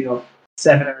about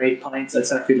 7 or 8 pints, I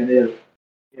started feeling ill,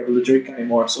 able to drink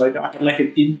anymore. So I had like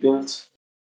an inbuilt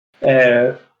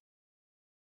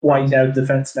white out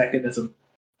defense mechanism.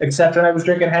 Except when I was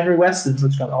drinking Henry Weston's,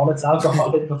 which got all its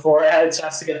alcohol in before I had a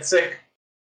chance to get sick.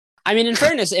 I mean, in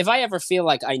fairness, if I ever feel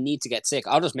like I need to get sick,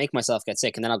 I'll just make myself get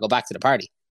sick and then I'll go back to the party.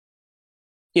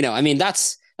 I mean,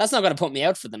 that's not going to put me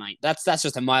out for the night. That's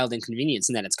just a mild inconvenience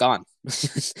and then it's gone.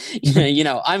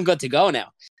 I'm good to go now.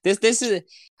 This is,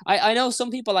 I know some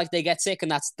people like they get sick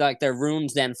and that's like they're ruined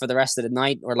then for the rest of the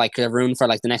night, or like they're ruined for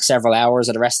like the next several hours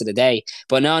or the rest of the day.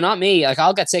 But no, not me. Like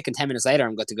I'll get sick and 10 minutes later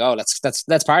I'm good to go.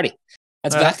 Let's party.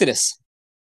 Let's back to this.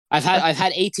 I've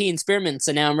had 18 spearmints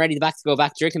and now I'm ready to go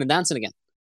back drinking and dancing again.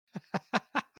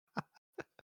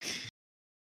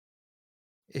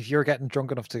 If you're getting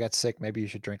drunk enough to get sick, maybe you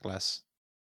should drink less.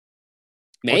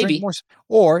 Maybe.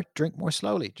 Or drink more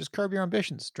slowly. Just curb your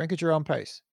ambitions. Drink at your own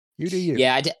pace. You do you.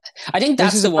 Yeah, I think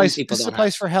that's the one people don't have. This is a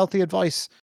place for healthy advice.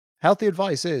 Healthy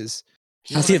advice is...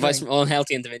 Healthy advice from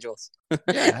unhealthy individuals.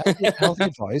 Yeah, healthy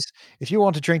advice. If you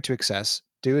want to drink to excess,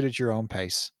 do it at your own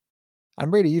pace.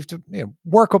 And really, you have to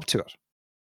work up to it.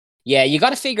 Yeah, you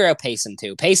got to figure out pacing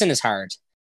too. Pacing is hard.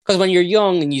 Because when you're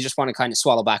young and you just want to kind of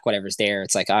swallow back whatever's there,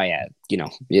 it's like, oh yeah,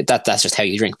 that's just how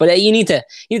you drink. But you need to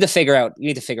figure out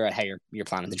how you're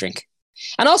planning to drink.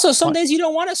 And also, some days you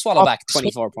don't want to swallow back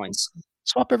 24 points.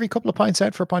 Swap every couple of pints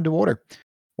out for a pint of water.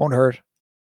 Won't hurt.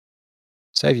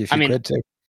 Save you a few quid too.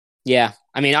 Yeah,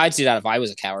 I mean, I'd do that if I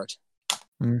was a coward.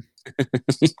 All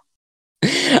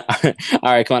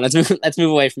right, come on. Let's move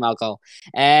away from alcohol.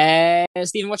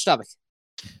 Stephen, what's your topic?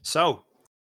 So,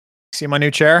 see my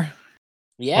new chair?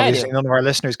 Yeah, obviously none of our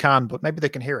listeners can, but maybe they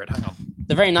can hear it. Hang on.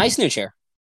 The very nice new chair.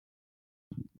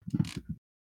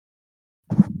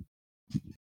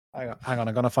 Hang on.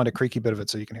 I'm going to find a creaky bit of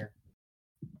it so you can hear.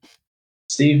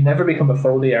 Steve, never become a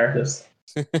Foley artist.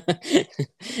 You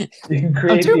can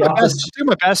create do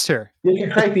my best here. You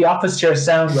can create the office chair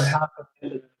sound with half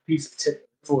a piece of tip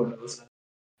before those.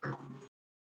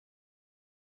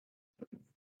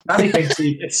 Anything,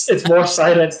 Steve. It's more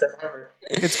silence than ever.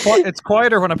 It's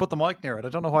quieter when I put the mic near it. I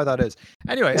don't know why that is.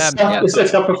 Anyway,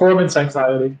 it's got performance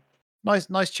anxiety.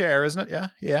 Nice chair, isn't it?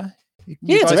 Yeah.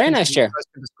 It's a very nice chair.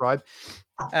 Describe.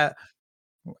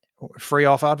 Free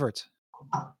off adverts.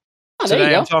 Oh,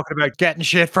 Today I'm talking about getting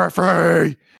shit for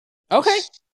free. Okay.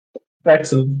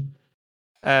 Excellent.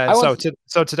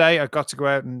 So today I got to go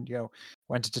out and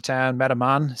went into town, met a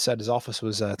man, said his office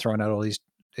was throwing out all these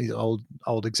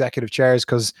old executive chairs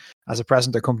because as a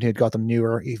present their company had got them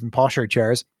newer, even posher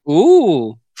chairs.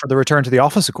 Ooh. For the return to the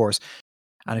office, of course.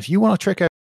 And if you want to trick out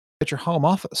your home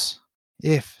office,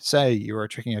 if say you are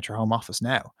tricking out your home office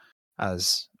now,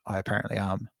 as I apparently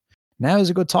am, now is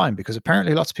a good time because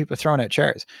apparently lots of people are throwing out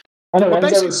chairs. I know. Well,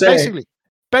 Basically,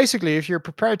 basically, if you're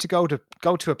prepared to go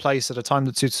to a place at a time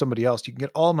that suits somebody else, you can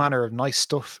get all manner of nice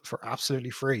stuff for absolutely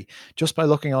free just by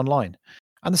looking online.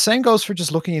 And the same goes for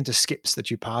just looking into skips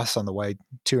that you pass on the way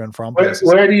to and from places.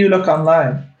 Where do you look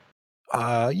online?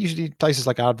 Usually places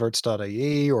like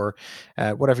adverts.ie or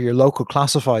whatever your local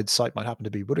classified site might happen to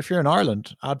be. But if you're in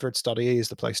Ireland, adverts.ie is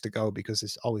the place to go because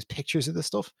there's always pictures of this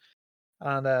stuff.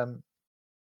 And how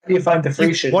do you find the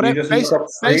free shit? You just look up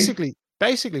free?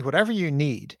 Basically, whatever you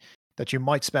need that you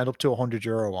might spend up to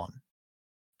 €100 on,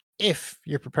 if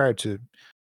you're prepared to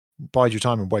bide your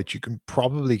time and wait, you can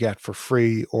probably get for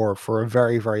free or for a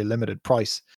very, very limited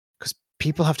price because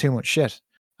people have too much shit.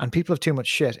 And people have too much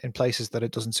shit in places that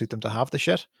it doesn't suit them to have the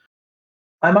shit.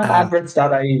 I'm on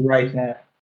adverts.ie right now.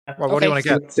 Well, what do you want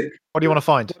to get? What do you want to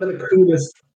find? One of the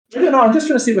coolest. I don't know. I'm just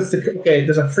trying to see what's the. Okay,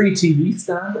 there's a free TV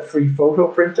stand, a free photo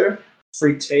printer,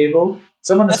 free table.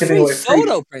 Someone's giving away free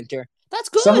photo printer. That's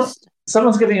good.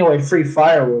 Someone's giving away free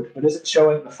firewood, but isn't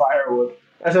showing the firewood.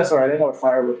 That's all right. I know what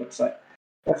firewood looks like.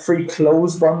 A free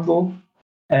clothes bundle,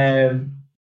 a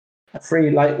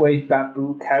free lightweight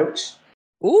bamboo couch.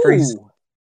 Ooh.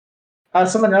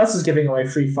 Someone else is giving away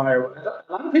free firewood. A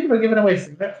lot of people are giving away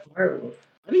free firewood.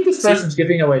 I think this person's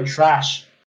giving away trash.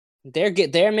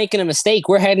 They're making a mistake.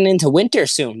 We're heading into winter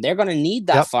soon. They're going to need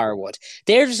that firewood.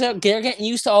 They're getting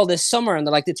used to all this summer, and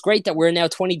they're like, it's great that we're now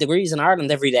 20 degrees in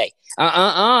Ireland every day.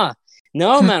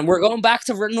 No, man, we're going back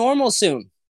to normal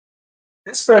soon.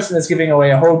 This person is giving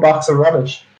away a whole box of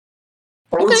rubbish.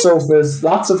 Old sofas,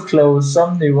 lots of clothes,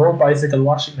 some new old bicycle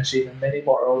washing machine, and many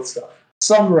more old stuff.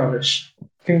 Some rubbish.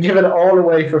 Can give it all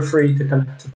away for free to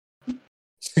collect.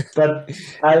 But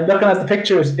looking at the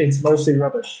pictures, it's mostly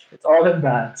rubbish. It's all in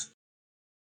bags.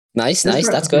 Nice.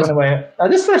 That's good.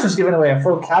 This person's giving away a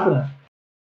full cabinet.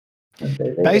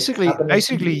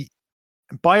 Basically,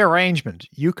 by arrangement,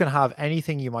 you can have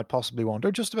anything you might possibly want,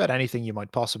 or just about anything you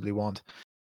might possibly want,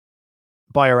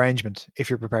 by arrangement,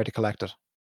 if you're prepared to collect it.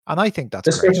 And I think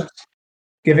that's great. Person's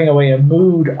giving away a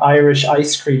Mood Irish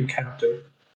ice cream counter.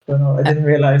 I didn't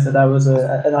realize that was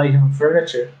an item of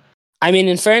furniture. I mean,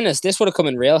 in fairness, this would have come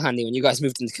in real handy when you guys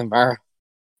moved into Kinvara.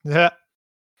 Yeah.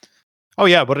 Oh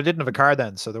yeah, but I didn't have a car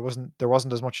then, so there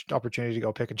wasn't as much opportunity to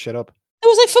go picking shit up. There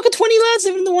was like fucking 20 lads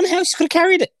living in the one house. You could have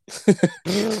carried it.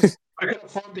 I could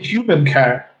have found the human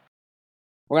car.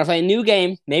 We're gonna play a new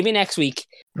game, maybe next week,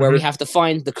 where we have to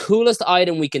find the coolest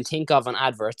item we can think of on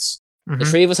adverts. The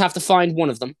three of us have to find one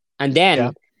of them, and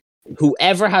then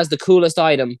whoever has the coolest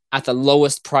item at the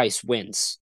lowest price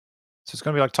wins. So it's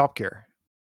going to be like Top Gear.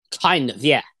 Kind of,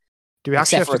 yeah. Do we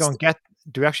actually have to go and get?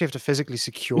 Do we actually have to physically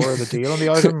secure the deal on the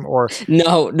item, or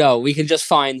no? We can just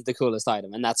find the coolest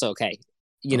item, and that's okay.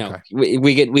 You know,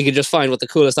 we could just find what the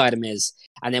coolest item is,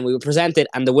 and then we will present it,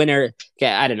 and the winner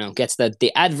gets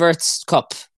the adverts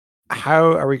cup.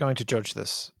 How are we going to judge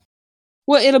this?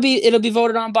 Well, it'll be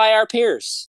voted on by our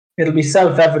peers. It'll be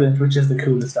self-evident which is the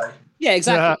coolest item. Yeah,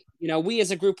 exactly. You know, we as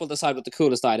a group will decide what the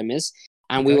coolest item is,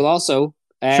 and we will also.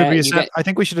 I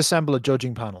think we should assemble a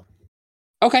judging panel.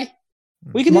 Okay,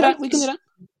 we can do that.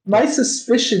 My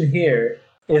suspicion here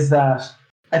is that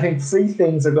I think free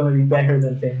things are going to be better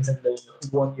than things in the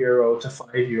 €1 to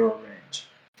 €5 range.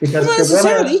 Because not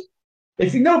necessarily.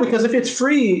 Because if it's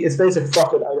free, it's basically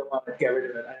fuck it. I don't want to get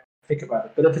rid of it. I don't think about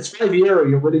it. But if it's €5,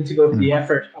 you're willing to go to the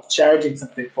effort of charging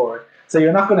something for it. So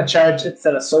you're not going to charge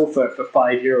instead of sofa for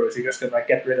 €5. You're just going to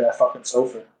get rid of that fucking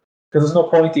sofa because there's no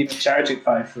point even charging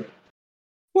 $5 for it.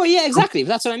 Well, yeah, exactly.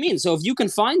 That's what I mean. So if you can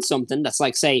find something that's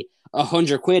like, say,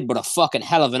 £100, but a fucking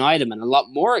hell of an item and a lot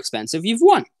more expensive, you've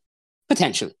won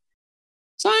potentially.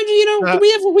 So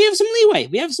we have some leeway.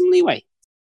 We have some leeway.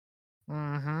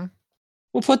 Mm-hmm.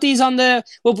 We'll put these on the.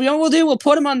 We'll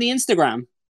put them on the Instagram,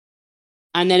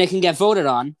 and then it can get voted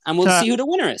on, and we'll see who the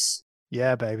winner is.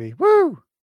 Yeah, baby. Woo!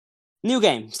 New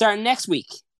game starting next week.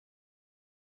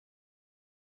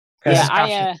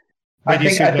 I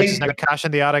think cash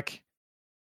in the attic.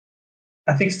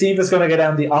 I think Steve is going to go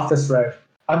down the office route.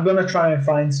 I'm going to try and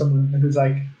find someone who's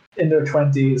like in their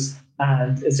 20s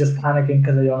and is just panicking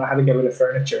because they don't know how to get rid of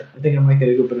furniture. I think I might get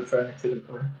a good bit of furniture.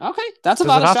 Okay, that's a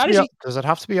valid strategy. Does it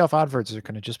have to be off adverts, or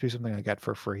can it just be something I get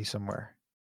for free somewhere?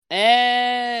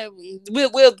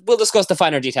 We'll discuss the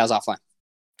finer details offline.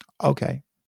 Okay.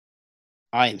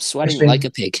 I am sweating like a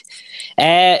pig.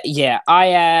 It's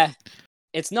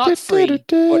not free,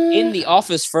 but in the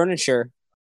office furniture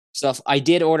stuff, I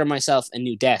did order myself a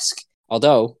new desk.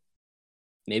 Although,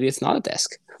 maybe it's not a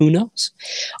desk. Who knows?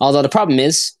 Although the problem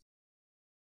is,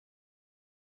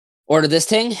 order this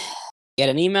thing, get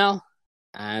an email,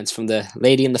 and it's from the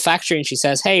lady in the factory, and she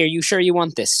says, "Hey, are you sure you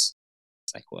want this?"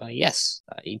 It's like, well, yes.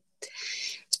 I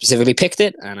specifically picked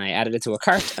it and I added it to a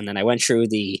cart, and then I went through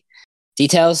the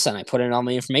details and I put in all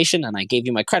my information and I gave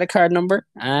you my credit card number.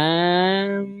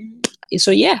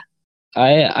 So yeah,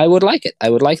 I would like it. I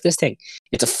would like this thing.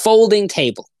 It's a folding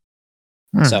table.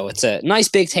 So it's a nice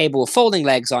big table with folding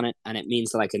legs on it, and it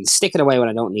means that I can stick it away when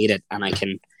I don't need it, and I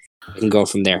can go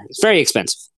from there. It's very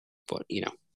expensive, but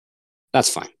that's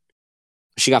fine.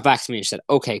 She got back to me and she said,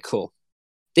 "Okay, cool.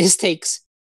 This takes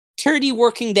 30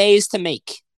 working days to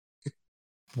make."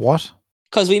 What?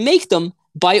 Because we make them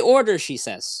by order, she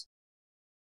says.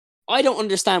 I don't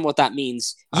understand what that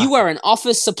means. You are an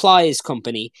office supplies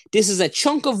company. This is a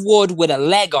chunk of wood with a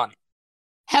leg on it.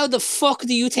 How the fuck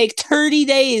do you take 30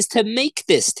 days to make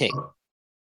this thing?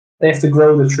 They have to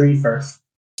grow the tree first.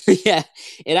 Yeah,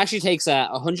 it actually takes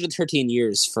 113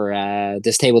 years for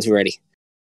this table to be ready.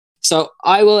 So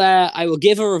I will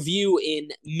give a review in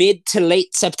mid to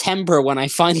late September when I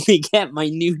finally get my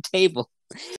new table.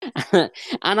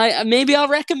 And maybe I'll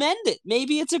recommend it.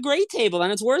 Maybe it's a great table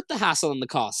and it's worth the hassle and the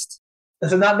cost.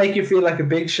 Does it not make you feel like a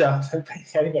big shot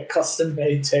getting a custom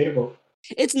made table?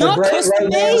 It's not custom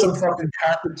made. Some fucking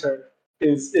carpenter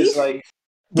is like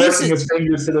working his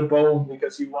fingers to the bone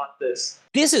because you want this.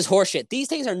 This is horseshit. These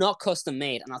things are not custom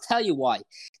made, and I'll tell you why.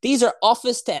 These are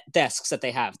office desks that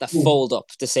they have that fold up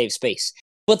to save space.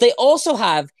 But they also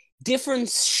have different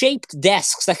shaped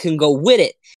desks that can go with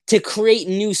it to create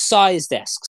new size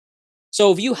desks.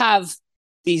 So if you have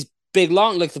these big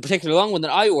long, like the particular long one that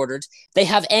I ordered, they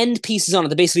have end pieces on it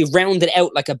that basically round it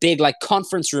out like a big like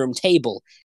conference room table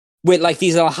with like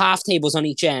these little half tables on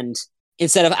each end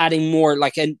instead of adding more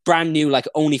like a brand new like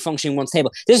only functioning one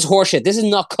table. This is horseshit. This is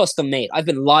not custom made. I've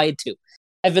been lied to.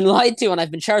 And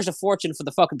I've been charged a fortune for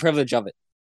the fucking privilege of it.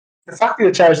 The fact that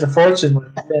you're charged a fortune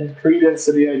would lend credence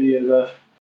to the idea that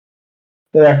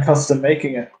they're custom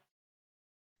making it.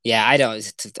 Yeah,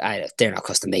 they're not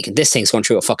custom making. This thing's going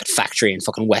through a fucking factory in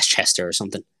fucking Westchester or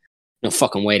something. No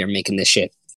fucking way they're making this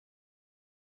shit.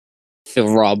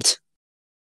 Feel robbed.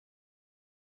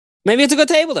 Maybe it's a good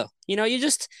table though.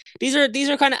 These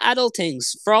are kind of adult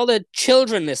things for all the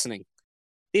children listening.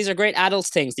 These are great adult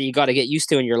things that you got to get used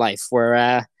to in your life.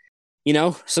 Where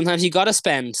sometimes you got to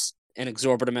spend an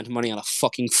exorbitant amount of money on a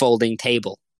fucking folding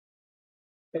table.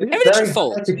 Everything should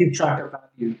fold. Hard to keep track of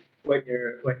value when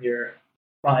you're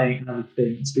buying other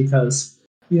things because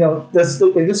they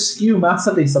just skew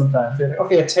massively sometimes. They're like,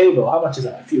 okay, a table, how much is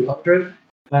that? A few hundred.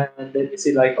 And then you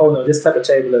see like, oh no, this type of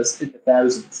table is in the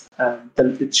thousands. And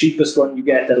the cheapest one you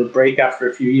get that'll break after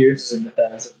a few years is in the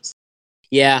thousands.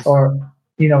 Yeah. Or,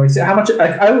 you see how much...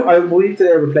 I believe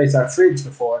they replaced our fridge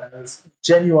before, and I was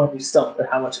genuinely stumped at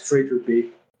how much a fridge would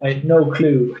be. I had no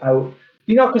clue how...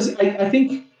 because I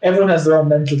think everyone has their own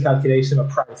mental calculation of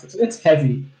price. It's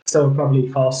heavy, so it probably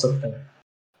costs something.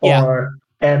 Yeah. Or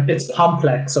it's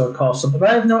complex, so it costs something. But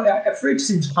I have a fridge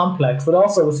seems complex, but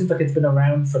also it seems like it's been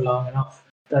around for long enough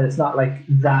that it's not like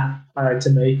that hard to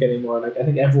make anymore. Like I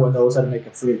think everyone knows how to make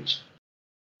a fridge.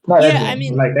 Not everyone, I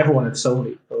mean, like everyone at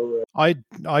Sony. So, I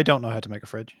don't know how to make a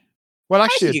fridge. Well,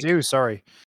 actually, I do. Sorry,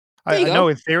 I know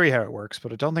in theory how it works,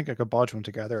 but I don't think I could bodge one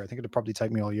together. I think it'd probably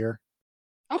take me all year.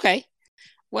 Okay,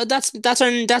 well that's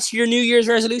your New Year's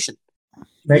resolution.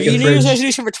 Your New Year's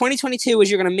resolution for 2022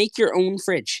 is you're going to make your own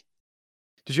fridge.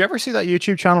 Did you ever see that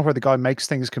YouTube channel where the guy makes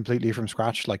things completely from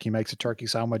scratch? Like he makes a turkey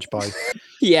sandwich by,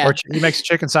 or he makes a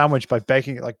chicken sandwich by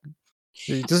baking it. Like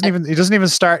he doesn't even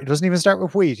start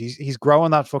with wheat. He's growing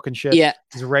that fucking shit. Yeah,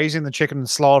 he's raising the chicken and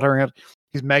slaughtering it.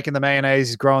 He's making the mayonnaise.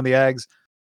 He's growing the eggs.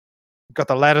 Got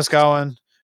the lettuce going. It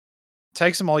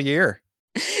takes him all year.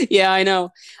 Yeah, I know.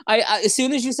 I as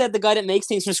soon as you said the guy that makes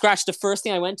things from scratch, the first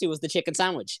thing I went to was the chicken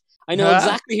sandwich. I know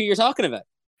exactly who you're talking about.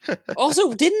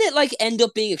 Also, didn't it like end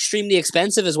up being extremely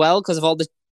expensive as well because of all the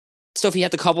stuff he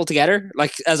had to cobble together,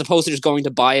 like as opposed to just going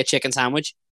to buy a chicken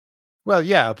sandwich? Well,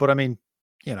 yeah, but I mean,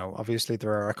 obviously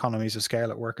there are economies of scale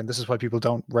at work, and this is why people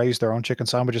don't raise their own chicken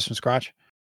sandwiches from scratch.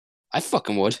 I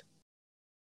fucking would.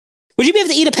 Would you be able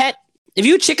to eat a pet? If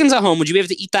you had chickens at home, would you be able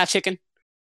to eat that chicken?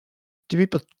 Do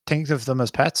people think of them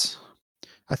as pets?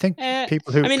 I think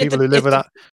people who live with that.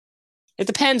 It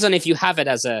depends on if you have it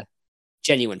as a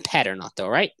genuine pet or not, though,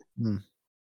 right?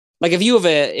 Like if you have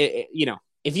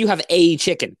if you have a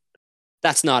chicken,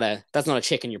 that's not a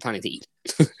chicken you're planning to eat.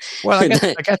 Well, I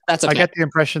get the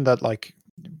impression that like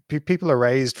people are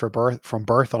raised from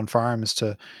birth on farms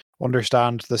to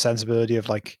understand the sensibility of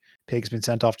like pigs being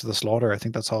sent off to the slaughter. I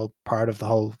think that's all part of the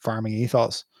whole farming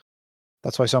ethos.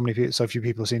 That's why so few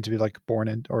people seem to be like born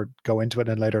in or go into it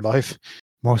in later life.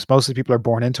 Mostly people are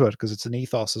born into it because it's an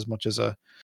ethos as much as a.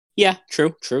 Yeah,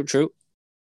 true.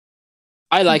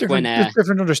 I like different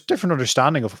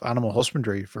understanding of animal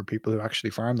husbandry for people who actually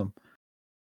farm them.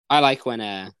 I like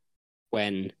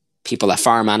when people that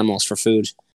farm animals for food,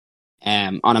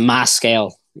 on a mass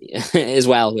scale as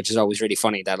well, which is always really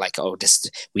funny. That like, oh,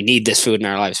 we need this food in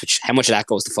our lives. Which how much of that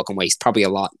goes to fucking waste? Probably a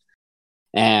lot.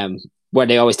 Where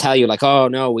they always tell you like, oh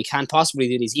no, we can't possibly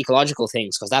do these ecological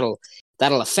things because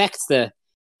that'll affect the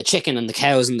chicken and the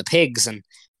cows and the pigs, and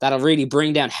that'll really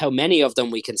bring down how many of them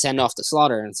we can send off to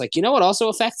slaughter. And it's like, you know what also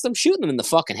affects them? Shooting them in the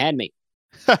fucking head, mate.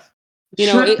 You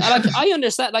know, I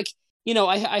understand. Like, you know,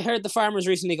 I heard the farmers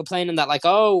recently complaining that like,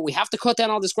 oh, we have to cut down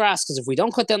all this grass because if we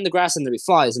don't cut down the grass, then there'll be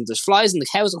flies, and there's flies, and the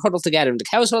cows will huddle together, and the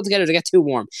cows huddle together to get too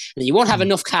warm, and you won't have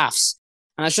enough calves.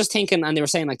 And I was just thinking, and they were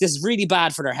saying like, this is really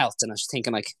bad for their health. And I was just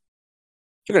thinking like,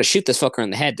 you're gonna shoot this fucker in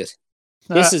the head, dude.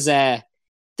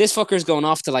 This fucker's going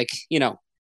off to like, you know,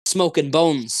 smoking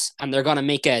bones, and they're gonna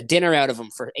make a dinner out of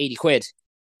him for 80 quid.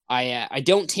 I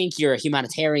don't think you're a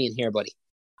humanitarian here, buddy.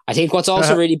 I think what's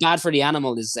also really bad for the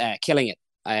animal is killing it.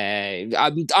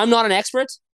 I'm not an expert.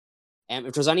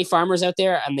 If there's any farmers out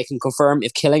there and they can confirm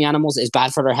if killing animals is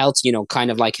bad for their health, you know,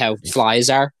 kind of like how flies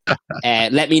are,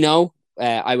 let me know.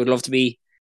 I would love to be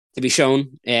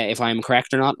shown if I'm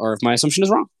correct or not, or if my assumption is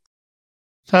wrong.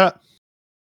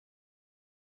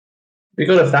 Be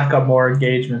good if that got more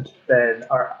engagement than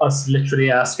us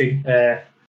literally asking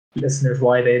listeners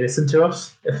why they listen to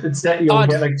us. If instead you'll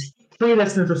get like 3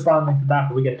 listeners responding to that,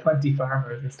 but we get 20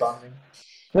 farmers responding.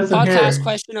 Podcast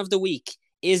question of the week: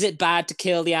 is it bad to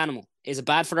kill the animal? Is it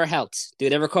bad for their health? Do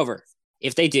they recover?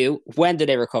 If they do, when do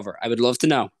they recover? I would love to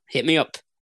know. Hit me up.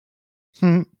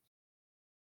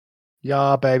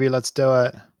 Yeah, baby, let's do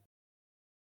it.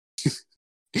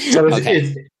 So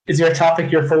is your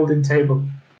topic your folding table?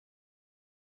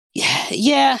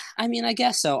 Yeah. I mean, I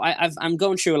guess so. I'm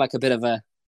going through like a bit of a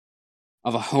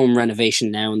home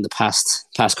renovation now in the past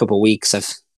couple of weeks.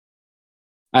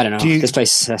 I don't know. This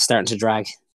place is starting to drag.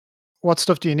 What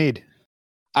stuff do you need?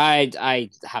 I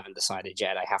haven't decided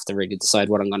yet. I have to really decide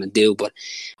what I'm going to do, but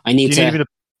I need to.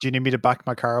 Do you need me to back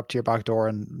my car up to your back door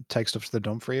and take stuff to the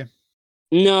dump for you?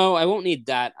 No, I won't need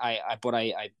that.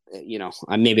 You know,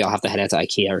 maybe I'll have to head out to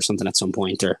IKEA or something at some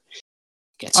point, or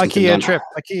get something done.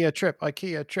 IKEA trip.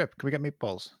 Can we get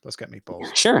meatballs? Let's get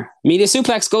meatballs. Sure. Media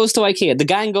Suplex goes to IKEA. The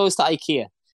gang goes to IKEA.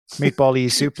 Meatball-y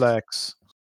suplex.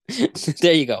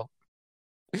 There you go.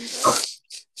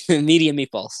 Media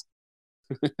meatballs.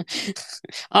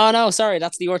 Oh no, sorry,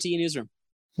 that's the RTE newsroom.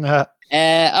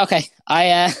 Okay.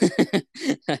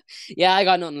 Yeah, I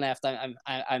got nothing left. I'm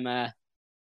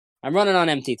running on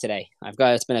empty today.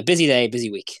 It's been a busy day,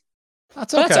 busy week.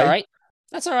 That's okay. That's all right.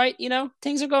 That's all right. You know,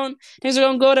 things are going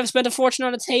good. I've spent a fortune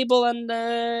on a table, and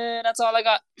that's all I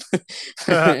got.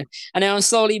 And now I'm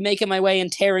slowly making my way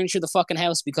and tearing through the fucking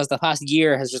house because the past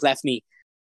year has just left me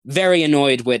very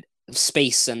annoyed with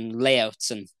space and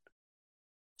layouts, and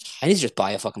I need to just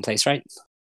buy a fucking place, right?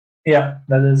 Yeah,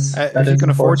 that is. If you can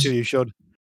afford to, you should.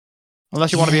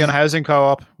 Unless you want to be in a housing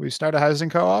co-op. We start a housing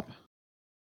co-op.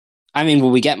 I mean,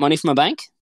 will we get money from a bank?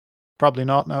 Probably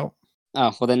not. No.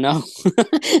 Oh, well then no.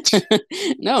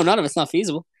 No, none of it's not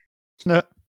feasible. No.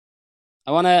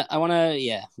 I wanna.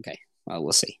 Yeah. Okay. Well,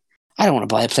 we'll see. I don't want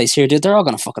to buy a place here, dude. They're all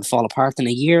gonna fucking fall apart in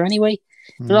a year anyway.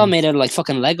 They're all made out of like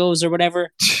fucking Legos or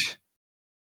whatever.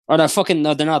 Or they're fucking,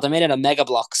 no, they're not. They're made out of Mega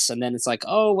Blocks. And then it's like,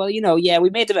 oh, well, you know, yeah, we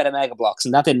made them out of Mega Blocks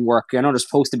and that didn't work. I know they're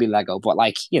supposed to be Lego, but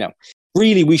like, you know,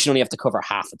 really, we should only have to cover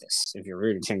half of this if you're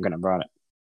really thinking about it.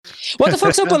 What the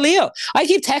fuck's up with Leo? I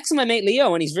keep texting my mate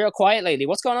Leo and he's real quiet lately.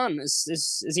 What's going on?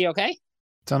 Is he okay?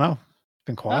 Don't know.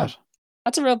 Been quiet.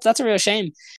 Oh, that's a real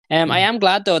shame. I am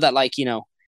glad though that like, you know,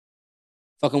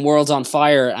 fucking world's on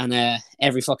fire and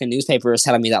every fucking newspaper is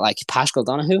telling me that like Paschal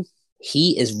Donoghue,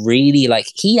 he is really like,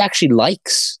 he actually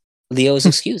likes Leo's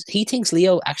excuse. He thinks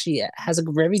Leo actually has a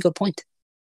very good point.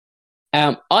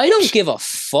 I don't give a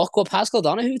fuck what Paschal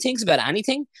Donoghue thinks about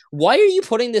anything. Why are you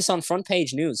putting this on front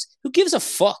page news? Who gives a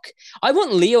fuck? I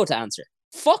want Leo to answer.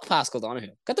 Fuck Paschal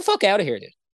Donoghue. Get the fuck out of here, dude.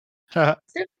 I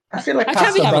feel like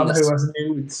Paschal Donoghue has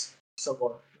nudes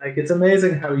someone. Like, it's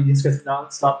amazing how he just gets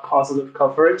non-stop positive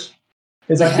coverage.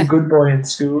 He's like a good boy in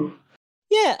school.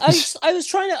 Yeah,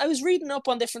 I was reading up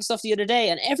on different stuff the other day,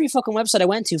 and every fucking website I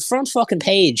went to, front fucking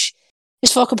page,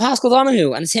 is fucking Paschal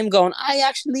Donoghue, and it's him going,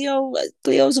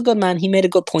 Leo's a good man. He made a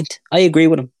good point. I agree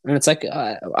with him, and it's like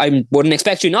I wouldn't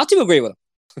expect you not to agree with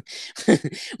him.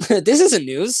 This isn't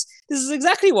news. This is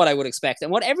exactly what I would expect,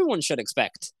 and what everyone should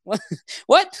expect.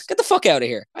 What? Get the fuck out of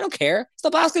here! I don't care.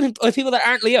 Stop asking people that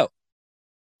aren't Leo.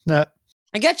 No.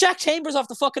 And get Jack Chambers off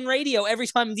the fucking radio every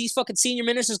time these fucking senior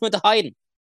ministers go into hiding.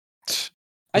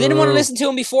 I didn't want to listen to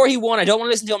him before he won. I don't want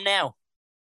to listen to him now.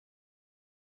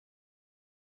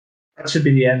 That should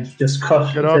be the end. Just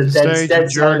cut. Get off the stage, dead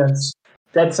silence.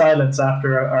 dead silence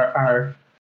after our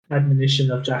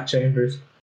admonition of Jack Chambers.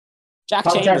 Jack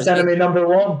Podcast Chambers. enemy number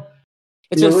one.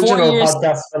 It's the been 4 original years.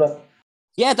 podcast fella.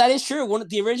 Yeah, that is true. One of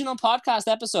the original podcast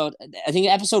episode, I think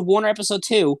episode 1 or episode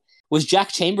 2, was Jack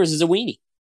Chambers as a weenie.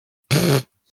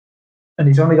 And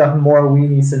he's only gotten more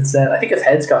weenie since then. I think his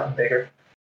head's gotten bigger.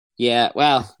 Yeah,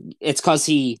 well, it's because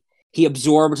he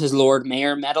absorbed his Lord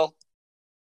Mayor medal,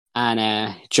 and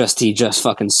he just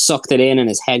fucking sucked it in, and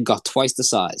his head got twice the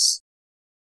size.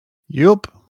 Yup.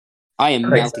 I am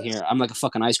melting here. I'm like a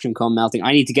fucking ice cream cone melting.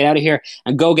 I need to get out of here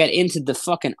and go get into the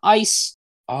fucking ice.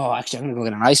 Oh, actually, I'm gonna go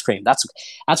get an ice cream. That's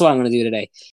what I'm gonna do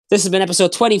today. This has been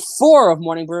episode 24 of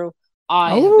Morning Brew.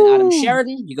 I have been Adam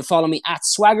Sheridan. You can follow me at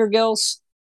Swaggergills.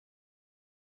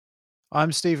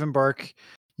 I'm Stephen Burke.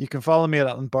 You can follow me at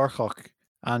Alan Burkhawk,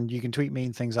 and you can tweet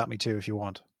mean things at me too if you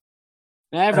want.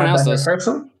 Everyone else does.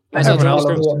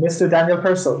 Mr. Daniel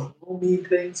Purcell. No mean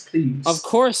things, please. Of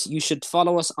course, you should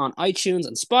follow us on iTunes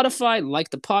and Spotify. Like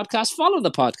the podcast, follow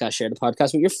the podcast, share the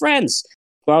podcast with your friends.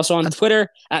 We're also on Twitter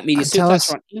at Media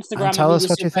Suplex. We're on Instagram. Tell us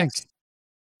what you think.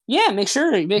 Yeah, make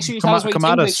sure you tell us what you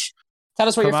think. Tell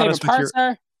us what your favorite parts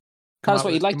are. Tell us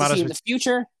what you'd like to see in the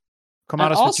future. Come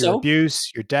at us with your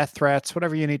abuse, your death threats,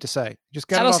 whatever you need to say. Just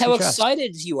get tell us how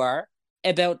excited you are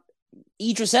about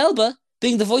Idris Elba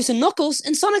being the voice of Knuckles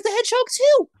in Sonic the Hedgehog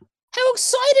 2. How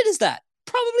excited is that?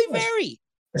 Probably very.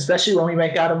 Especially when we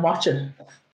make Adam watch it.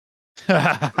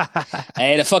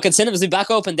 Hey, the fucking cinemas will be back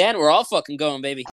open then. We're all fucking going, baby.